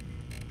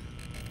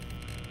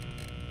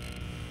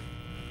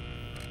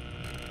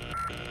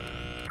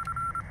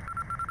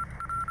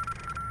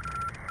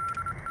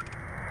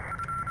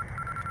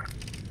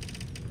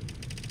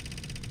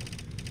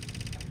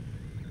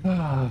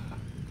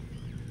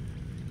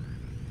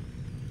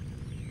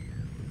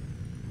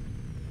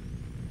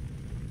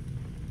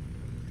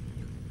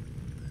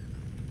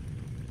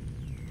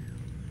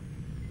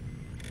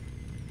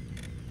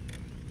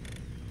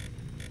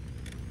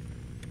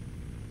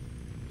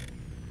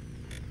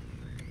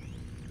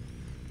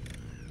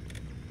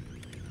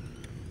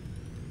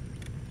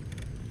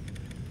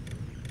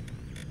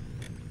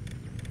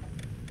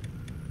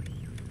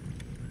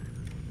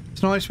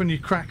 It's nice when you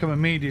crack them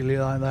immediately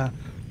like that.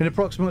 In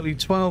approximately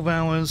 12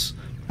 hours,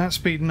 at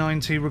speed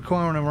 90,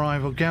 require an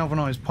arrival,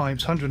 galvanized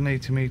pipes,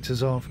 180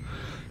 meters of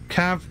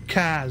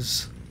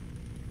𝐶𝐕𝐿.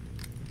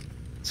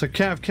 So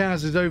𝐶𝐕𝐿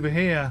is over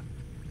here.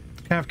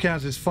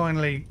 𝐶𝐕𝐿 is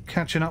finally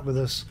catching up with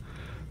us.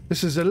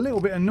 This is a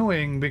little bit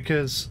annoying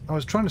because I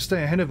was trying to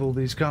stay ahead of all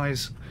these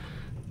guys,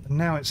 and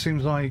now it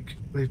seems like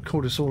they've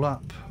caught us all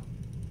up.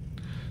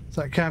 Is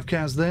that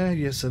𝐶𝐕𝐿 there?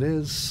 Yes, it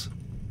is.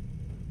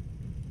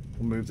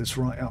 We'll move this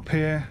right up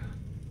here.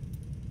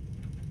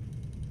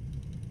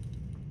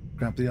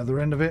 Grab the other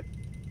end of it.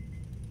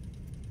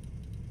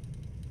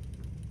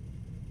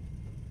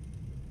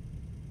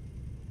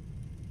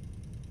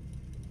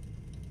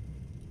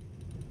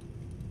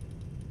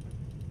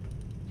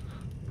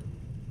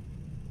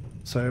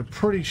 So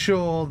pretty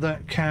sure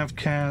that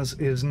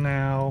𝐶𝐕𝐿 is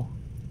now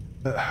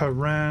at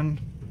Haran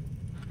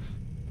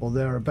or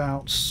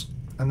thereabouts,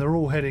 and they're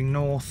all heading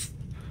north.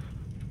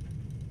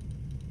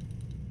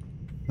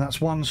 That's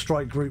one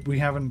strike group we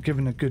haven't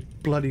given a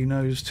good bloody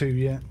nose to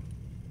yet.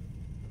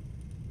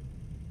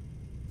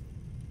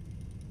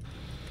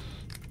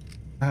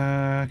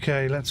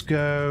 Okay, let's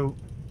go.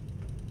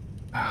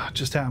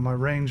 Just out of my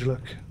range,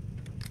 look.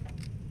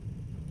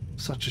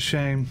 Such a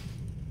shame.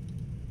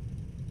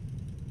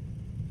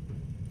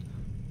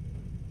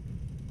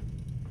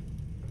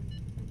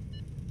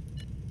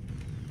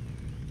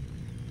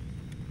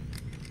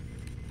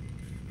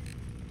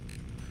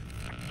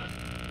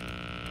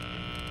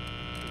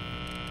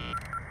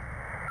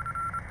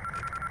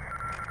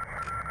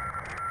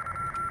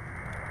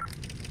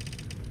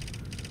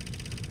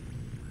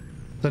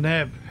 The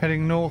Neb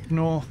heading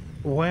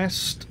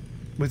north-northwest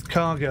with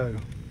cargo.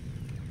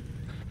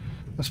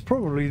 That's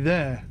probably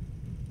there.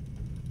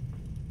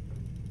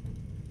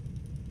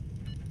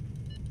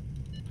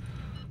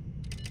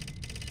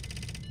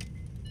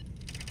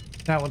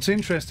 Now what's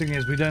interesting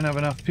is we don't have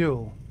enough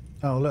fuel.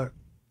 Oh look.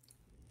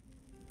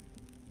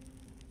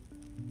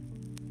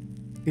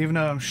 Even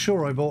though I'm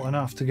sure I bought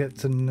enough to get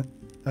to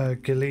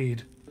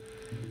𝐒𝐿𝐸.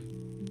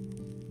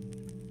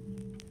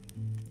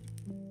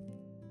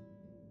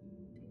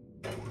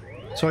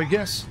 So I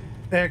guess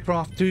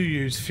aircraft do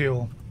use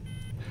fuel.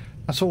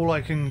 That's all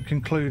I can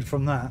conclude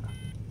from that.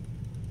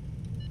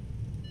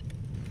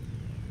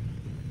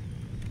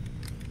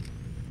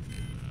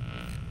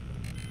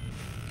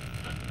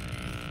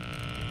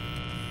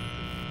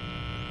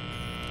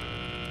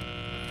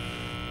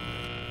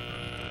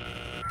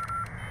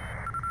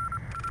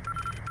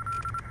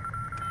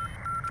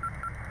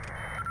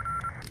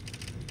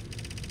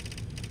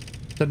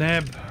 The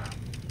Neb.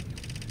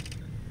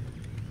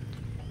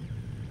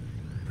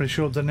 Pretty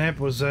sure the Neb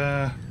was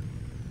an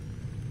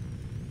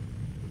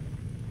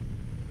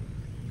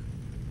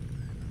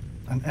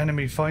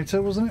enemy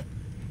fighter, wasn't it?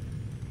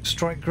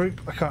 strike group?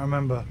 I can't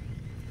remember.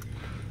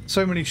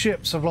 So many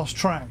ships, I've lost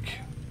track.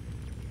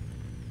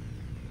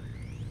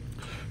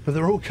 But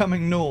they're all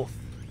coming north.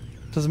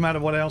 Doesn't matter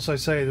what else I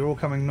say, they're all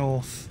coming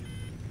north.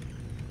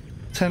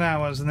 10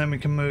 hours and then we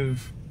can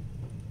move.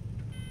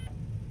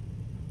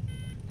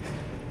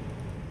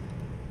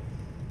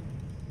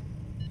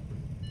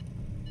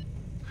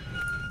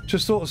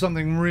 Just thought of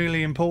something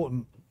really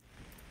important.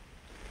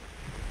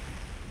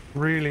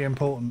 Really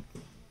important.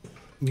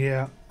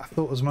 Yeah, I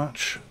thought as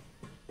much.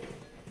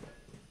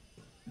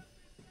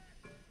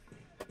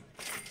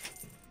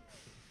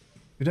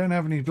 We don't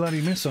have any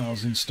bloody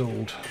missiles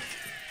installed.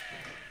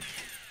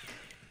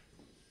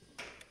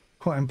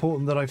 Quite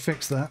important that I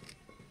fix that.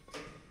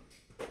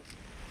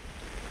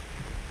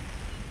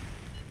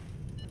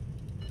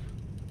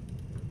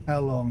 How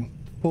long?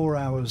 4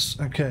 hours.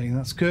 Okay,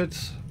 that's good.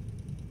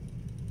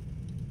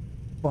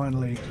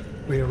 Finally,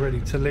 we are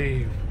ready to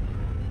leave.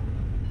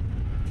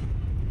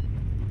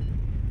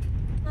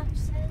 That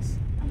says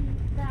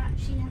that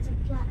she has a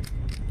black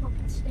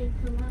pocket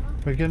stapler.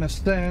 We're going to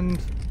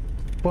send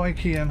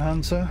𝗂𝗃𝗃 and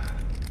Hunter.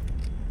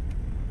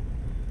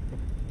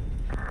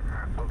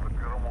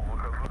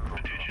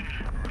 Attention,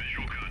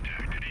 visual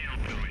contact at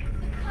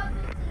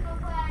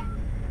𝐒𝐕𝐿.3.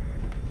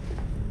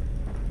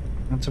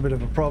 That's a bit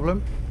of a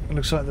problem. It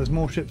looks like there's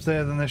more ships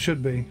there than there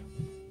should be.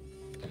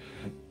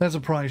 There's a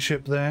prize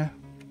ship there.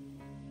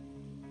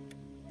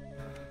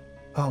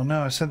 Oh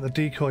no, I sent the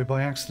decoy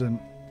by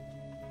accident.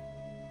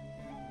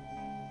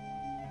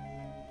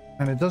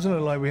 And it doesn't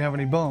look like we have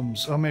any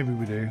bombs. Oh, maybe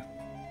we do.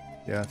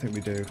 Yeah, I think we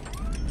do.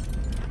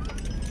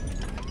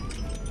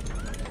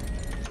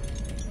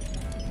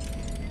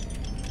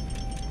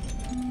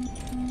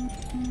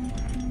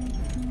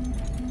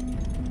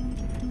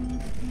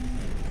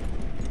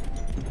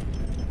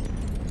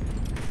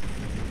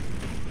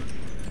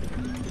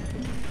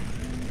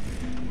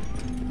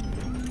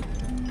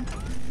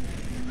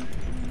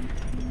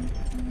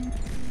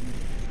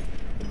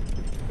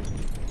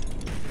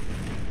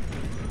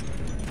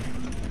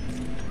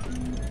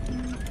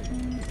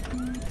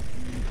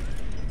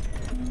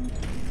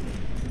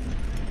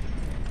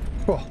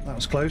 Oh, that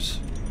was close.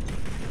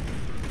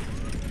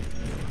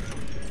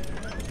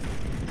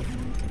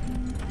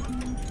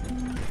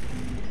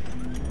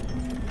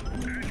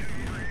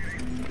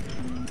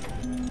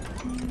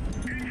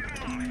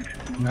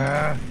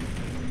 Nah.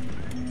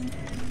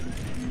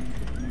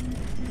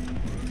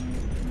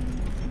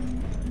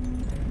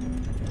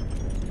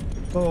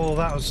 Oh,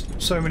 that was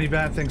so many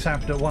bad things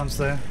happened at once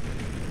there.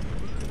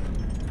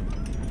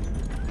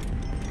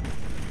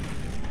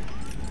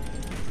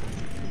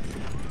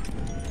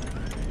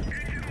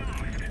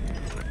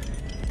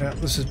 Yeah,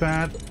 this is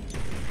bad.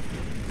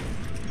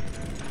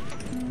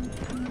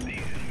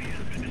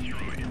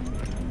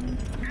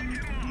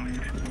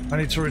 I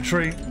need to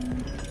retreat.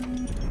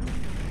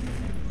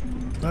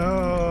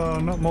 Oh,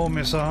 not more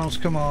missiles,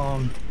 come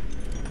on.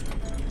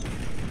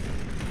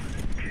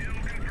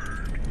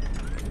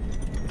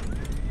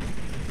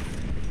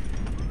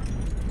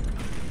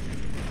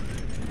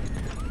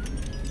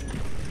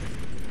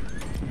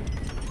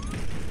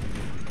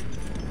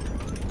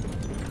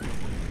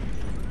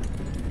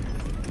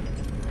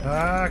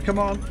 Ah, come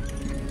on.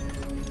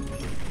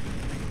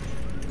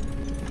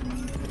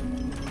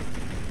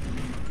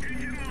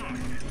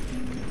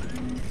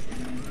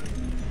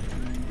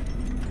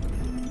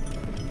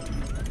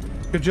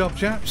 Good job,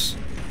 chaps.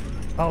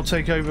 I'll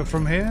take over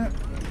from here.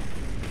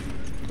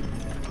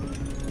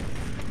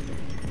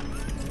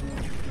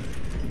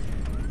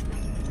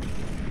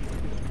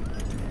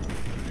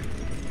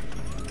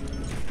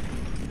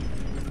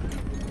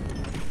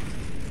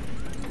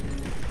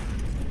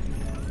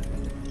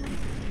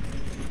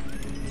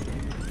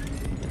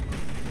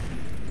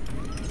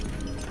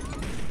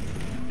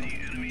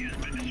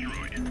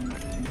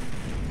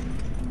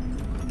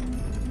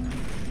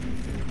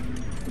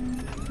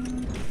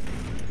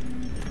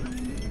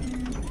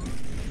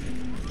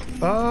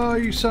 Oh,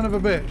 you son of a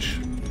bitch.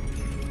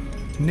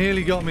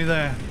 Nearly got me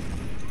there.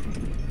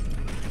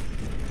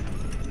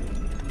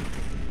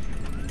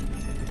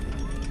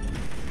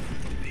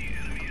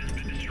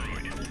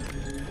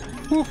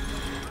 Whew.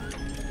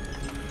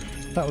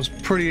 That was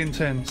pretty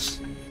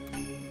intense.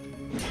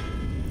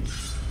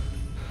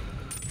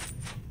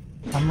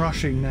 I'm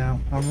rushing now.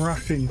 I'm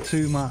rushing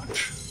too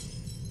much.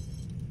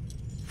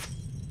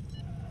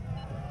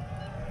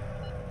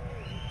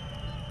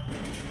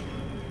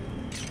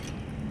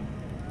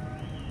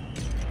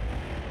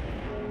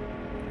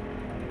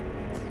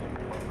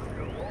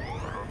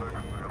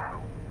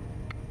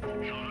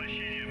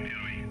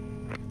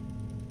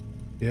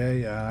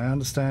 Yeah, I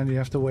understand you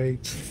have to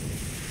wait.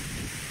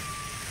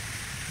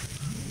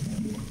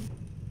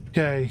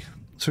 Okay,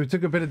 so we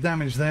took a bit of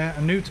damage there.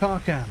 A new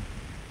Tarkan.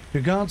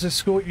 Your guards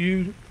escort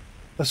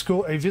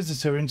a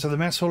visitor into the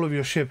mess hall of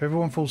your ship.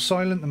 Everyone falls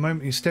silent the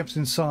moment he steps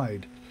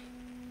inside.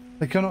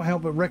 They cannot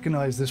help but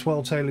recognize this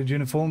well-tailored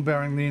uniform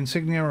bearing the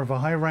insignia of a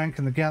high rank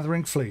in the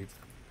gathering fleet.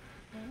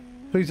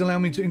 Please allow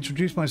me to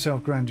introduce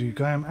myself, Grand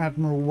Duke. I am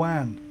Admiral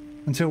Wan.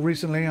 Until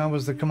recently, I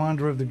was the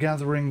commander of the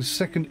Gathering's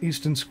 2nd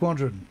Eastern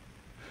Squadron.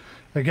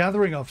 A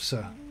gathering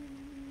officer.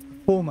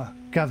 Former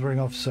gathering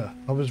officer.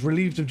 I was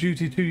relieved of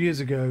duty 2 years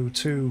ago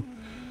to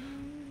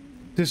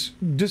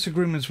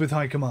disagreements with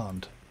high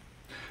command.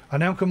 I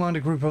now command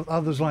a group of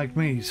others like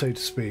me, so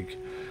to speak.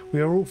 We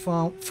are all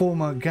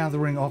former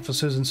gathering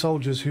officers and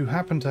soldiers who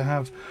happen to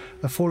have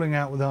a falling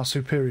out with our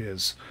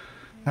superiors.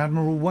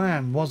 Admiral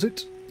Wan, was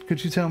it?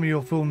 Could you tell me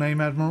your full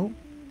name, Admiral?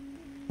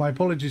 My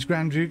apologies,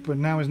 Grand Duke, but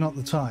now is not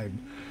the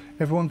time.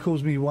 Everyone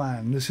calls me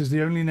Wan. This is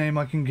the only name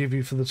I can give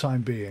you for the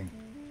time being.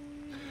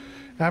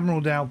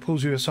 Admiral Dow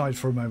pulls you aside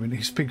for a moment.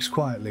 He speaks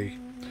quietly.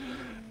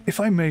 If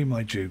I may,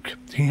 my Duke,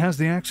 he has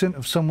the accent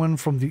of someone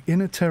from the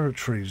inner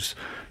territories.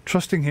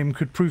 Trusting him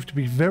could prove to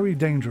be very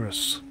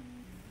dangerous.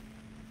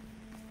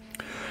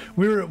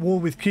 We're at war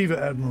with 𝐒𝐕𝐿,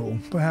 Admiral.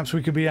 Perhaps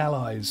we could be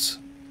allies.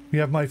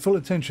 You have my full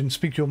attention.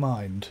 Speak your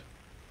mind.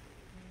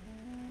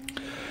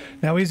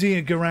 Now, is he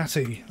a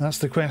Garati? That's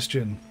the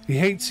question. He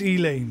hates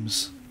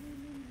𝐒𝐬𝐸𝐸𝑚𝑠.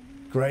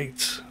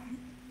 Great.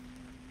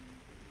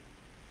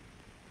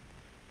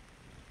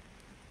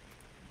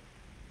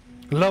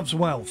 Loves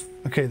wealth.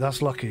 Okay,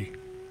 that's lucky.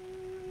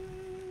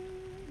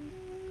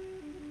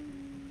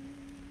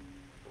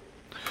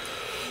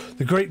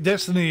 The great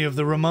destiny of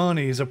the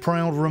Romani is a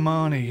proud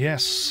Romani.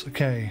 Yes,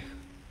 okay.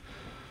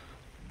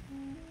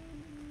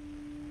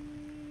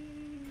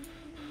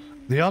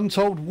 The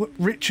untold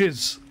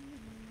riches.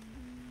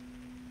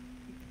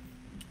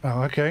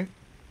 Oh, okay.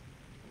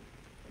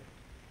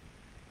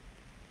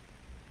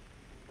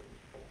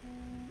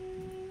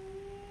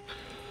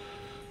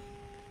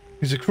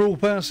 He's a cruel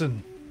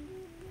person.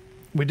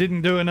 We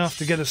didn't do enough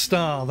to get a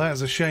star. That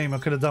is a shame. I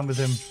could have done with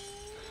him.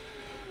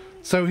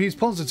 So he's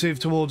positive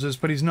towards us,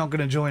 but he's not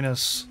going to join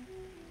us.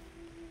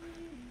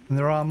 And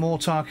there are more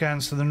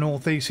Tarkans to the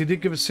northeast. He did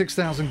give us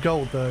 6,000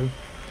 gold, though.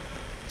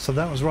 So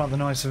that was rather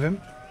nice of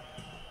him.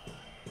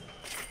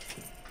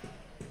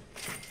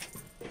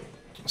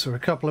 So a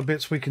couple of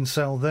bits we can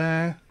sell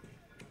there.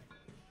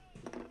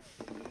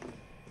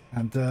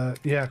 And,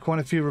 yeah, quite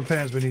a few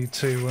repairs we need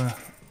to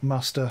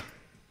muster.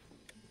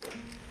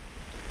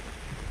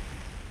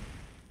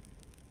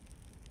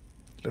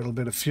 A little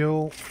bit of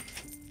fuel.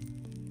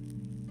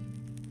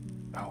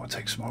 Oh, we'll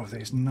take some more of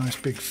these nice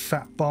big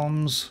fat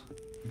bombs.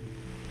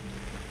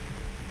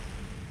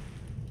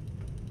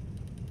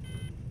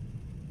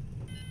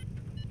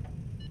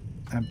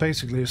 And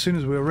basically, as soon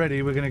as we're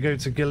ready, we're going to go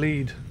to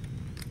𝐒𝐿𝐸.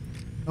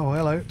 Oh,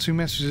 hello. 2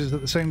 messages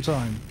at the same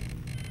time.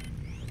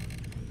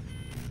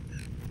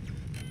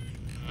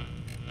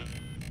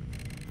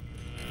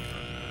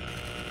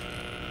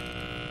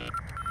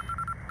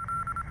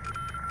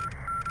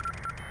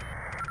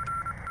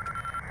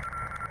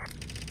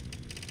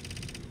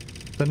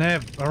 The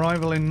Neb,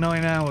 arrival in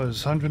 9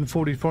 hours,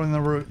 144 in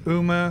the route.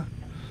 𝐒𝐬𝐸,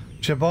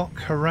 Jabbok,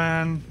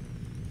 Haran.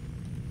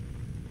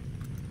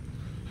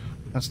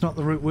 That's not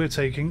the route we're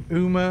taking.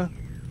 𝐒𝐬𝐸,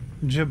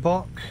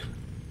 Jabbok.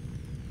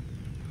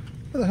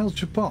 Where the hell's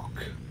Jabbok?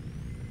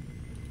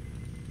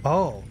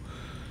 Oh.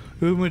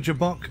 𝐒𝐬𝐸,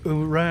 Jabbok,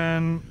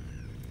 Haran.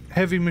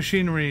 Heavy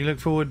machinery, look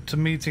forward to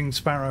meeting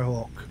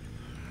Sparrowhawk.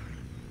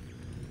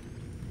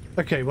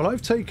 Okay, well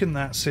I've taken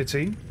that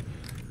city.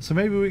 So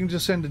maybe we can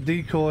just send a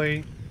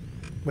decoy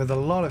with a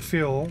lot of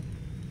fuel.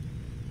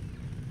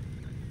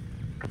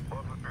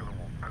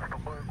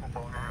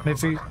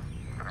 And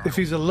if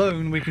he's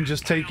alone, we can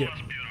just take it.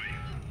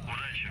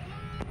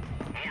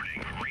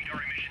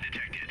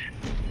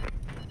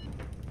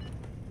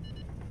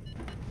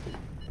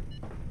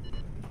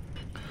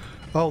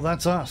 Oh,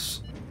 that's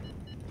us.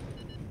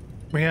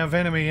 We have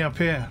enemy up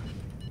here.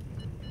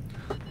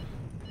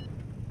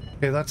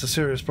 Okay, that's a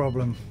serious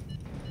problem.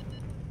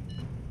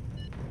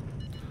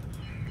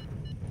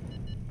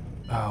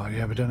 Oh,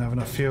 yeah, we don't have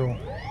enough fuel.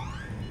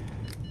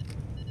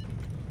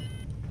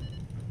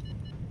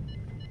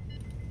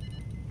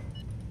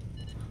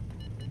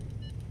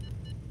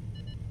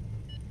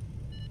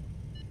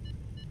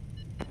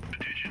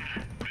 Attention,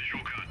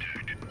 visual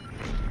contact.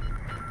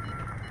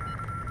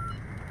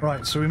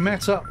 Right, so we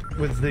met up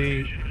with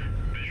the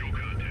Visual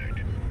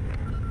contact.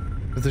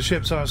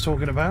 ships I was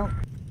talking about.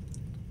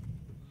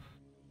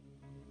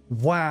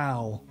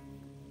 Wow.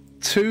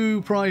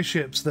 2 prize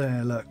ships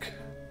there, look.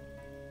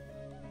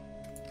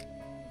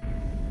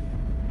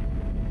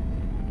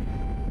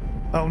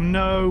 Oh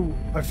no,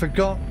 I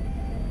forgot.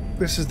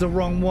 This is the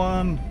wrong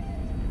one.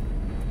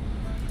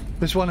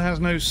 This one has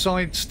no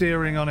side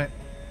steering on it.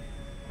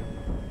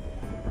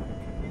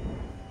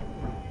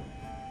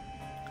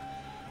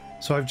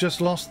 So I've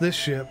just lost this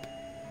ship.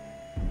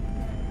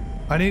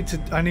 I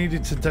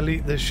needed to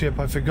delete this ship,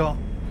 I forgot.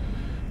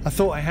 I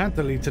thought I had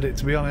deleted it,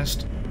 to be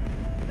honest.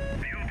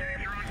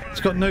 It's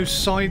got no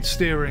side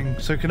steering,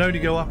 so it can only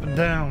go up and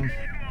down.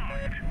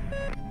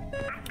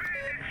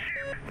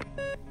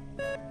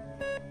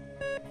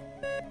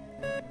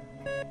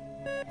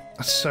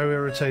 That's so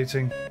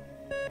irritating.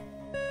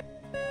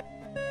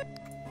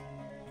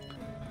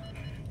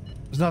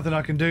 There's nothing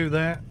I can do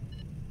there.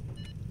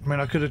 I mean,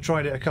 I could have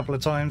tried it a couple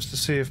of times to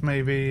see if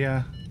maybe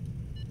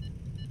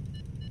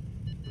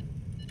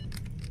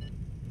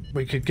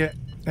we could get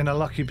in a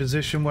lucky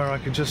position where I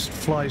could just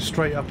fly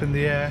straight up in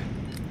the air.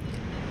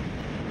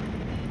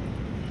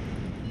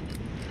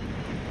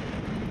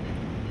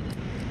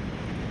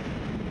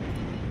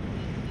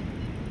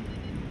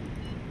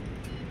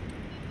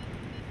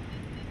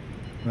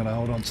 I'm going to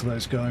hold on to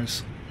those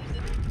guys.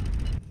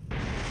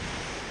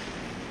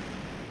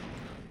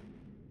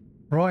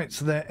 Right,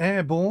 so they're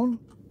airborne.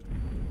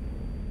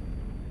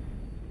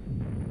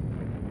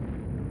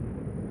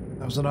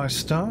 That was a nice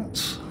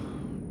start.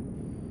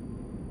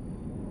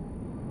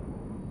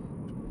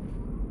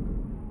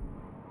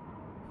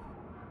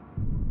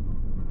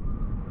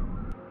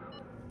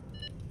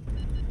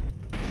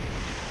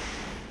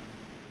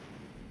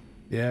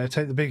 Yeah,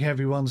 take the big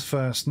heavy ones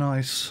first.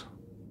 Nice.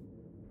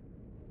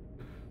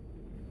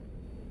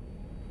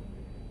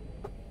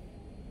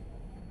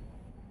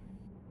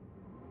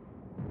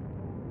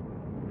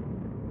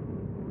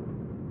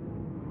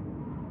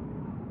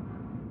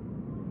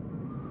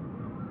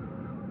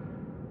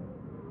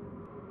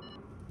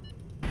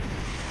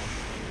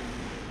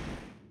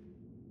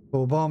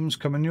 Four bombs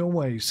coming your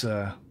way,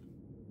 sir.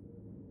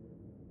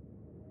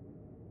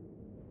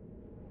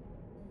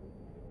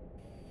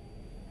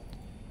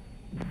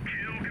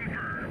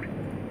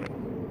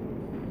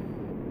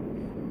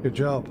 Good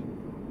job.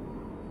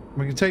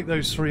 We can take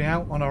those three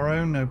out on our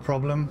own, no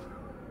problem.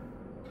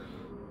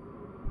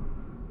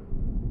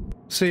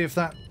 See if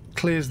that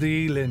clears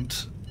the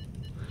𝐒𝐬𝐿𝑦.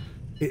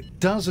 It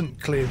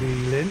doesn't clear the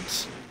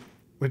𝐒𝐿𝐬𝐿,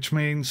 which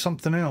means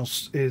something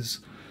else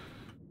is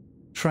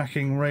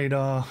tracking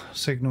radar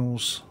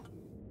signals.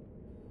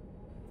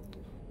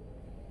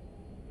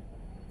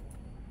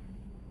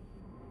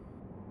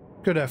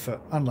 Good effort.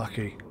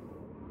 Unlucky.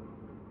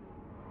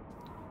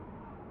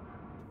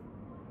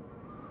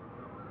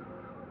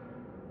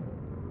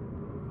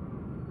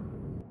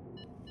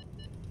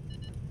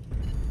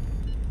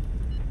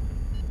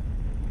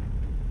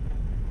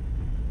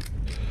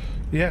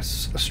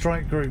 Yes, a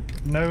strike group.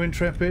 No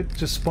Intrepid,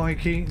 just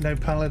𝐒𝐿𝐴, no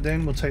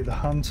Paladin. We'll take the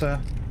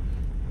Hunter.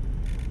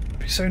 It'd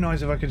be so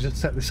nice if I could just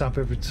set this up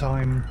every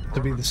time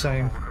to be the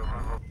same.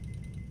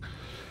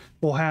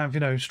 Or have,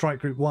 you know, strike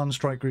group 1,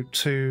 strike group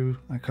 2,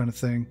 that kind of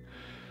thing.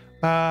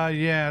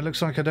 Yeah, it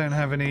looks like I don't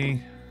have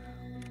any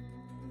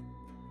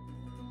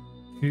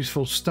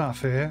useful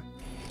stuff here.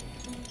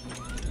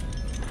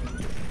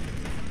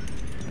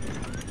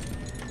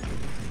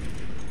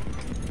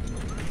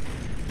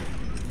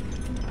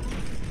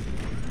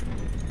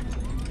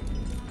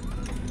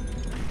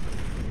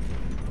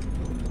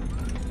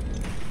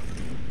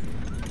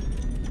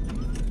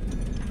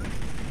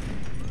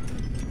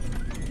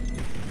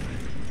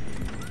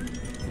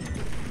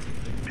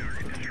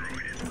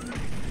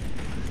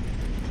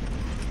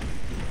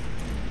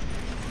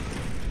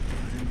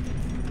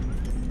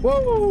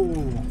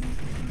 Whoa!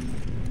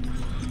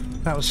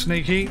 That was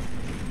sneaky,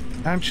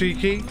 and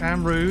cheeky,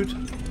 and rude.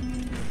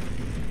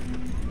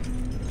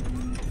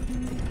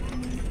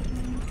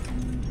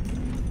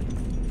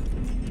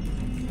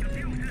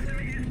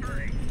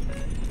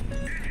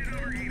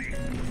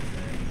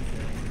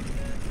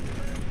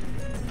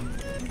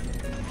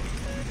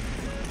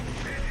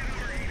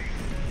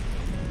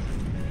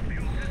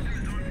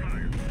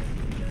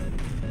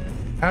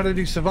 How did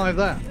he survive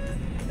that?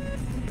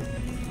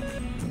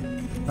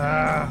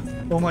 Ah,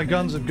 all my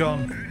guns have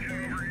gone.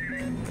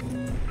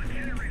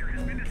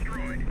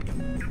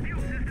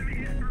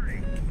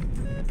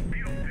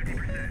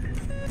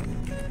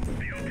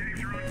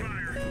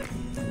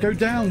 Go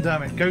down,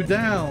 damn it, go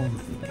down.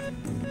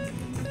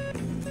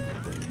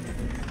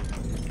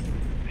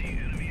 The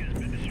enemy has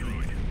been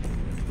destroyed.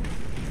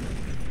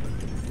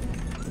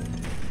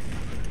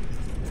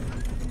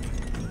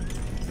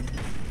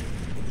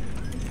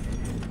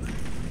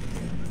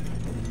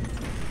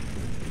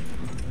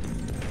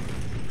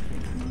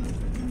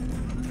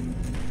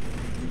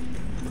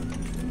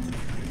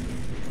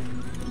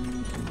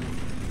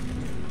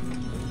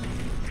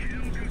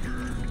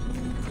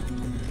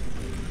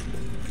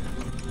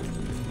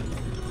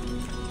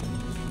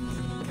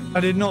 I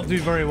did not do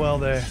very well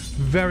there.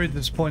 Very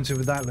disappointed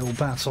with that little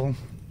battle.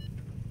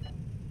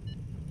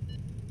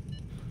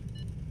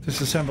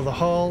 Disassemble the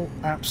hull,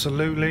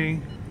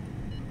 absolutely.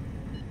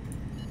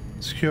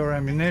 Secure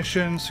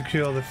ammunition,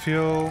 secure the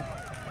fuel.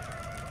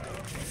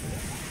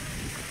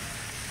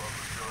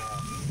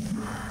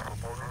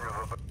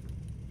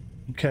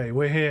 Okay,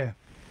 we're here.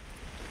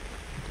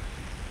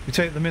 We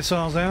take the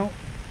missiles out.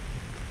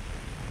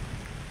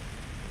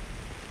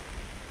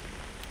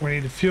 We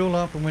need to fuel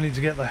up and we need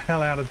to get the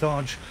hell out of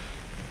Dodge.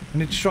 I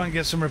need to try and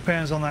get some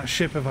repairs on that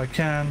ship if I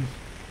can.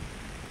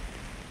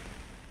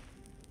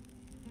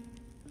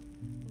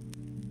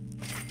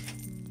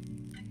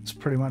 It's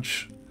pretty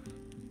much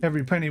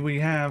every penny we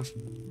have.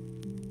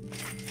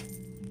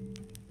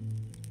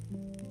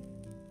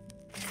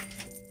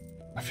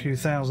 A few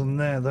thousand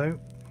there though.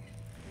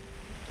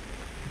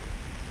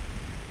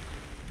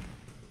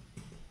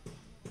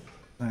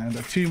 And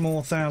a few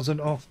more thousand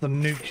off the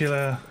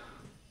nuclear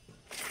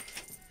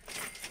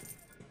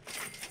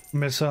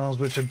missiles,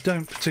 which I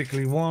don't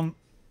particularly want.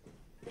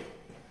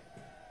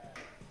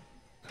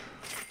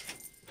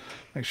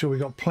 Make sure we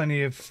got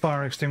plenty of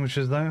fire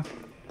extinguishers though.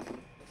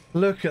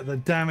 Look at the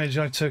damage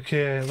I took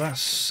here.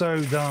 That's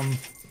so dumb.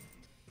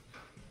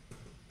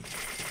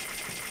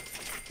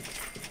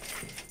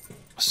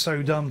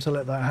 So dumb to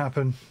let that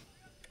happen.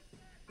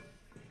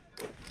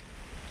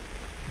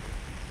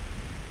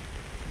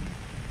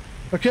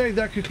 Okay,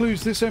 that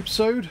concludes this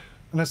episode.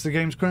 Unless the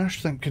game's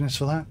crashed, thank goodness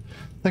for that.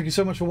 Thank you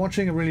so much for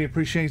watching, I really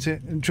appreciate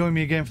it. And join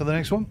me again for the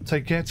next one.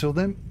 Take care, till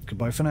then,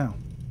 goodbye for now.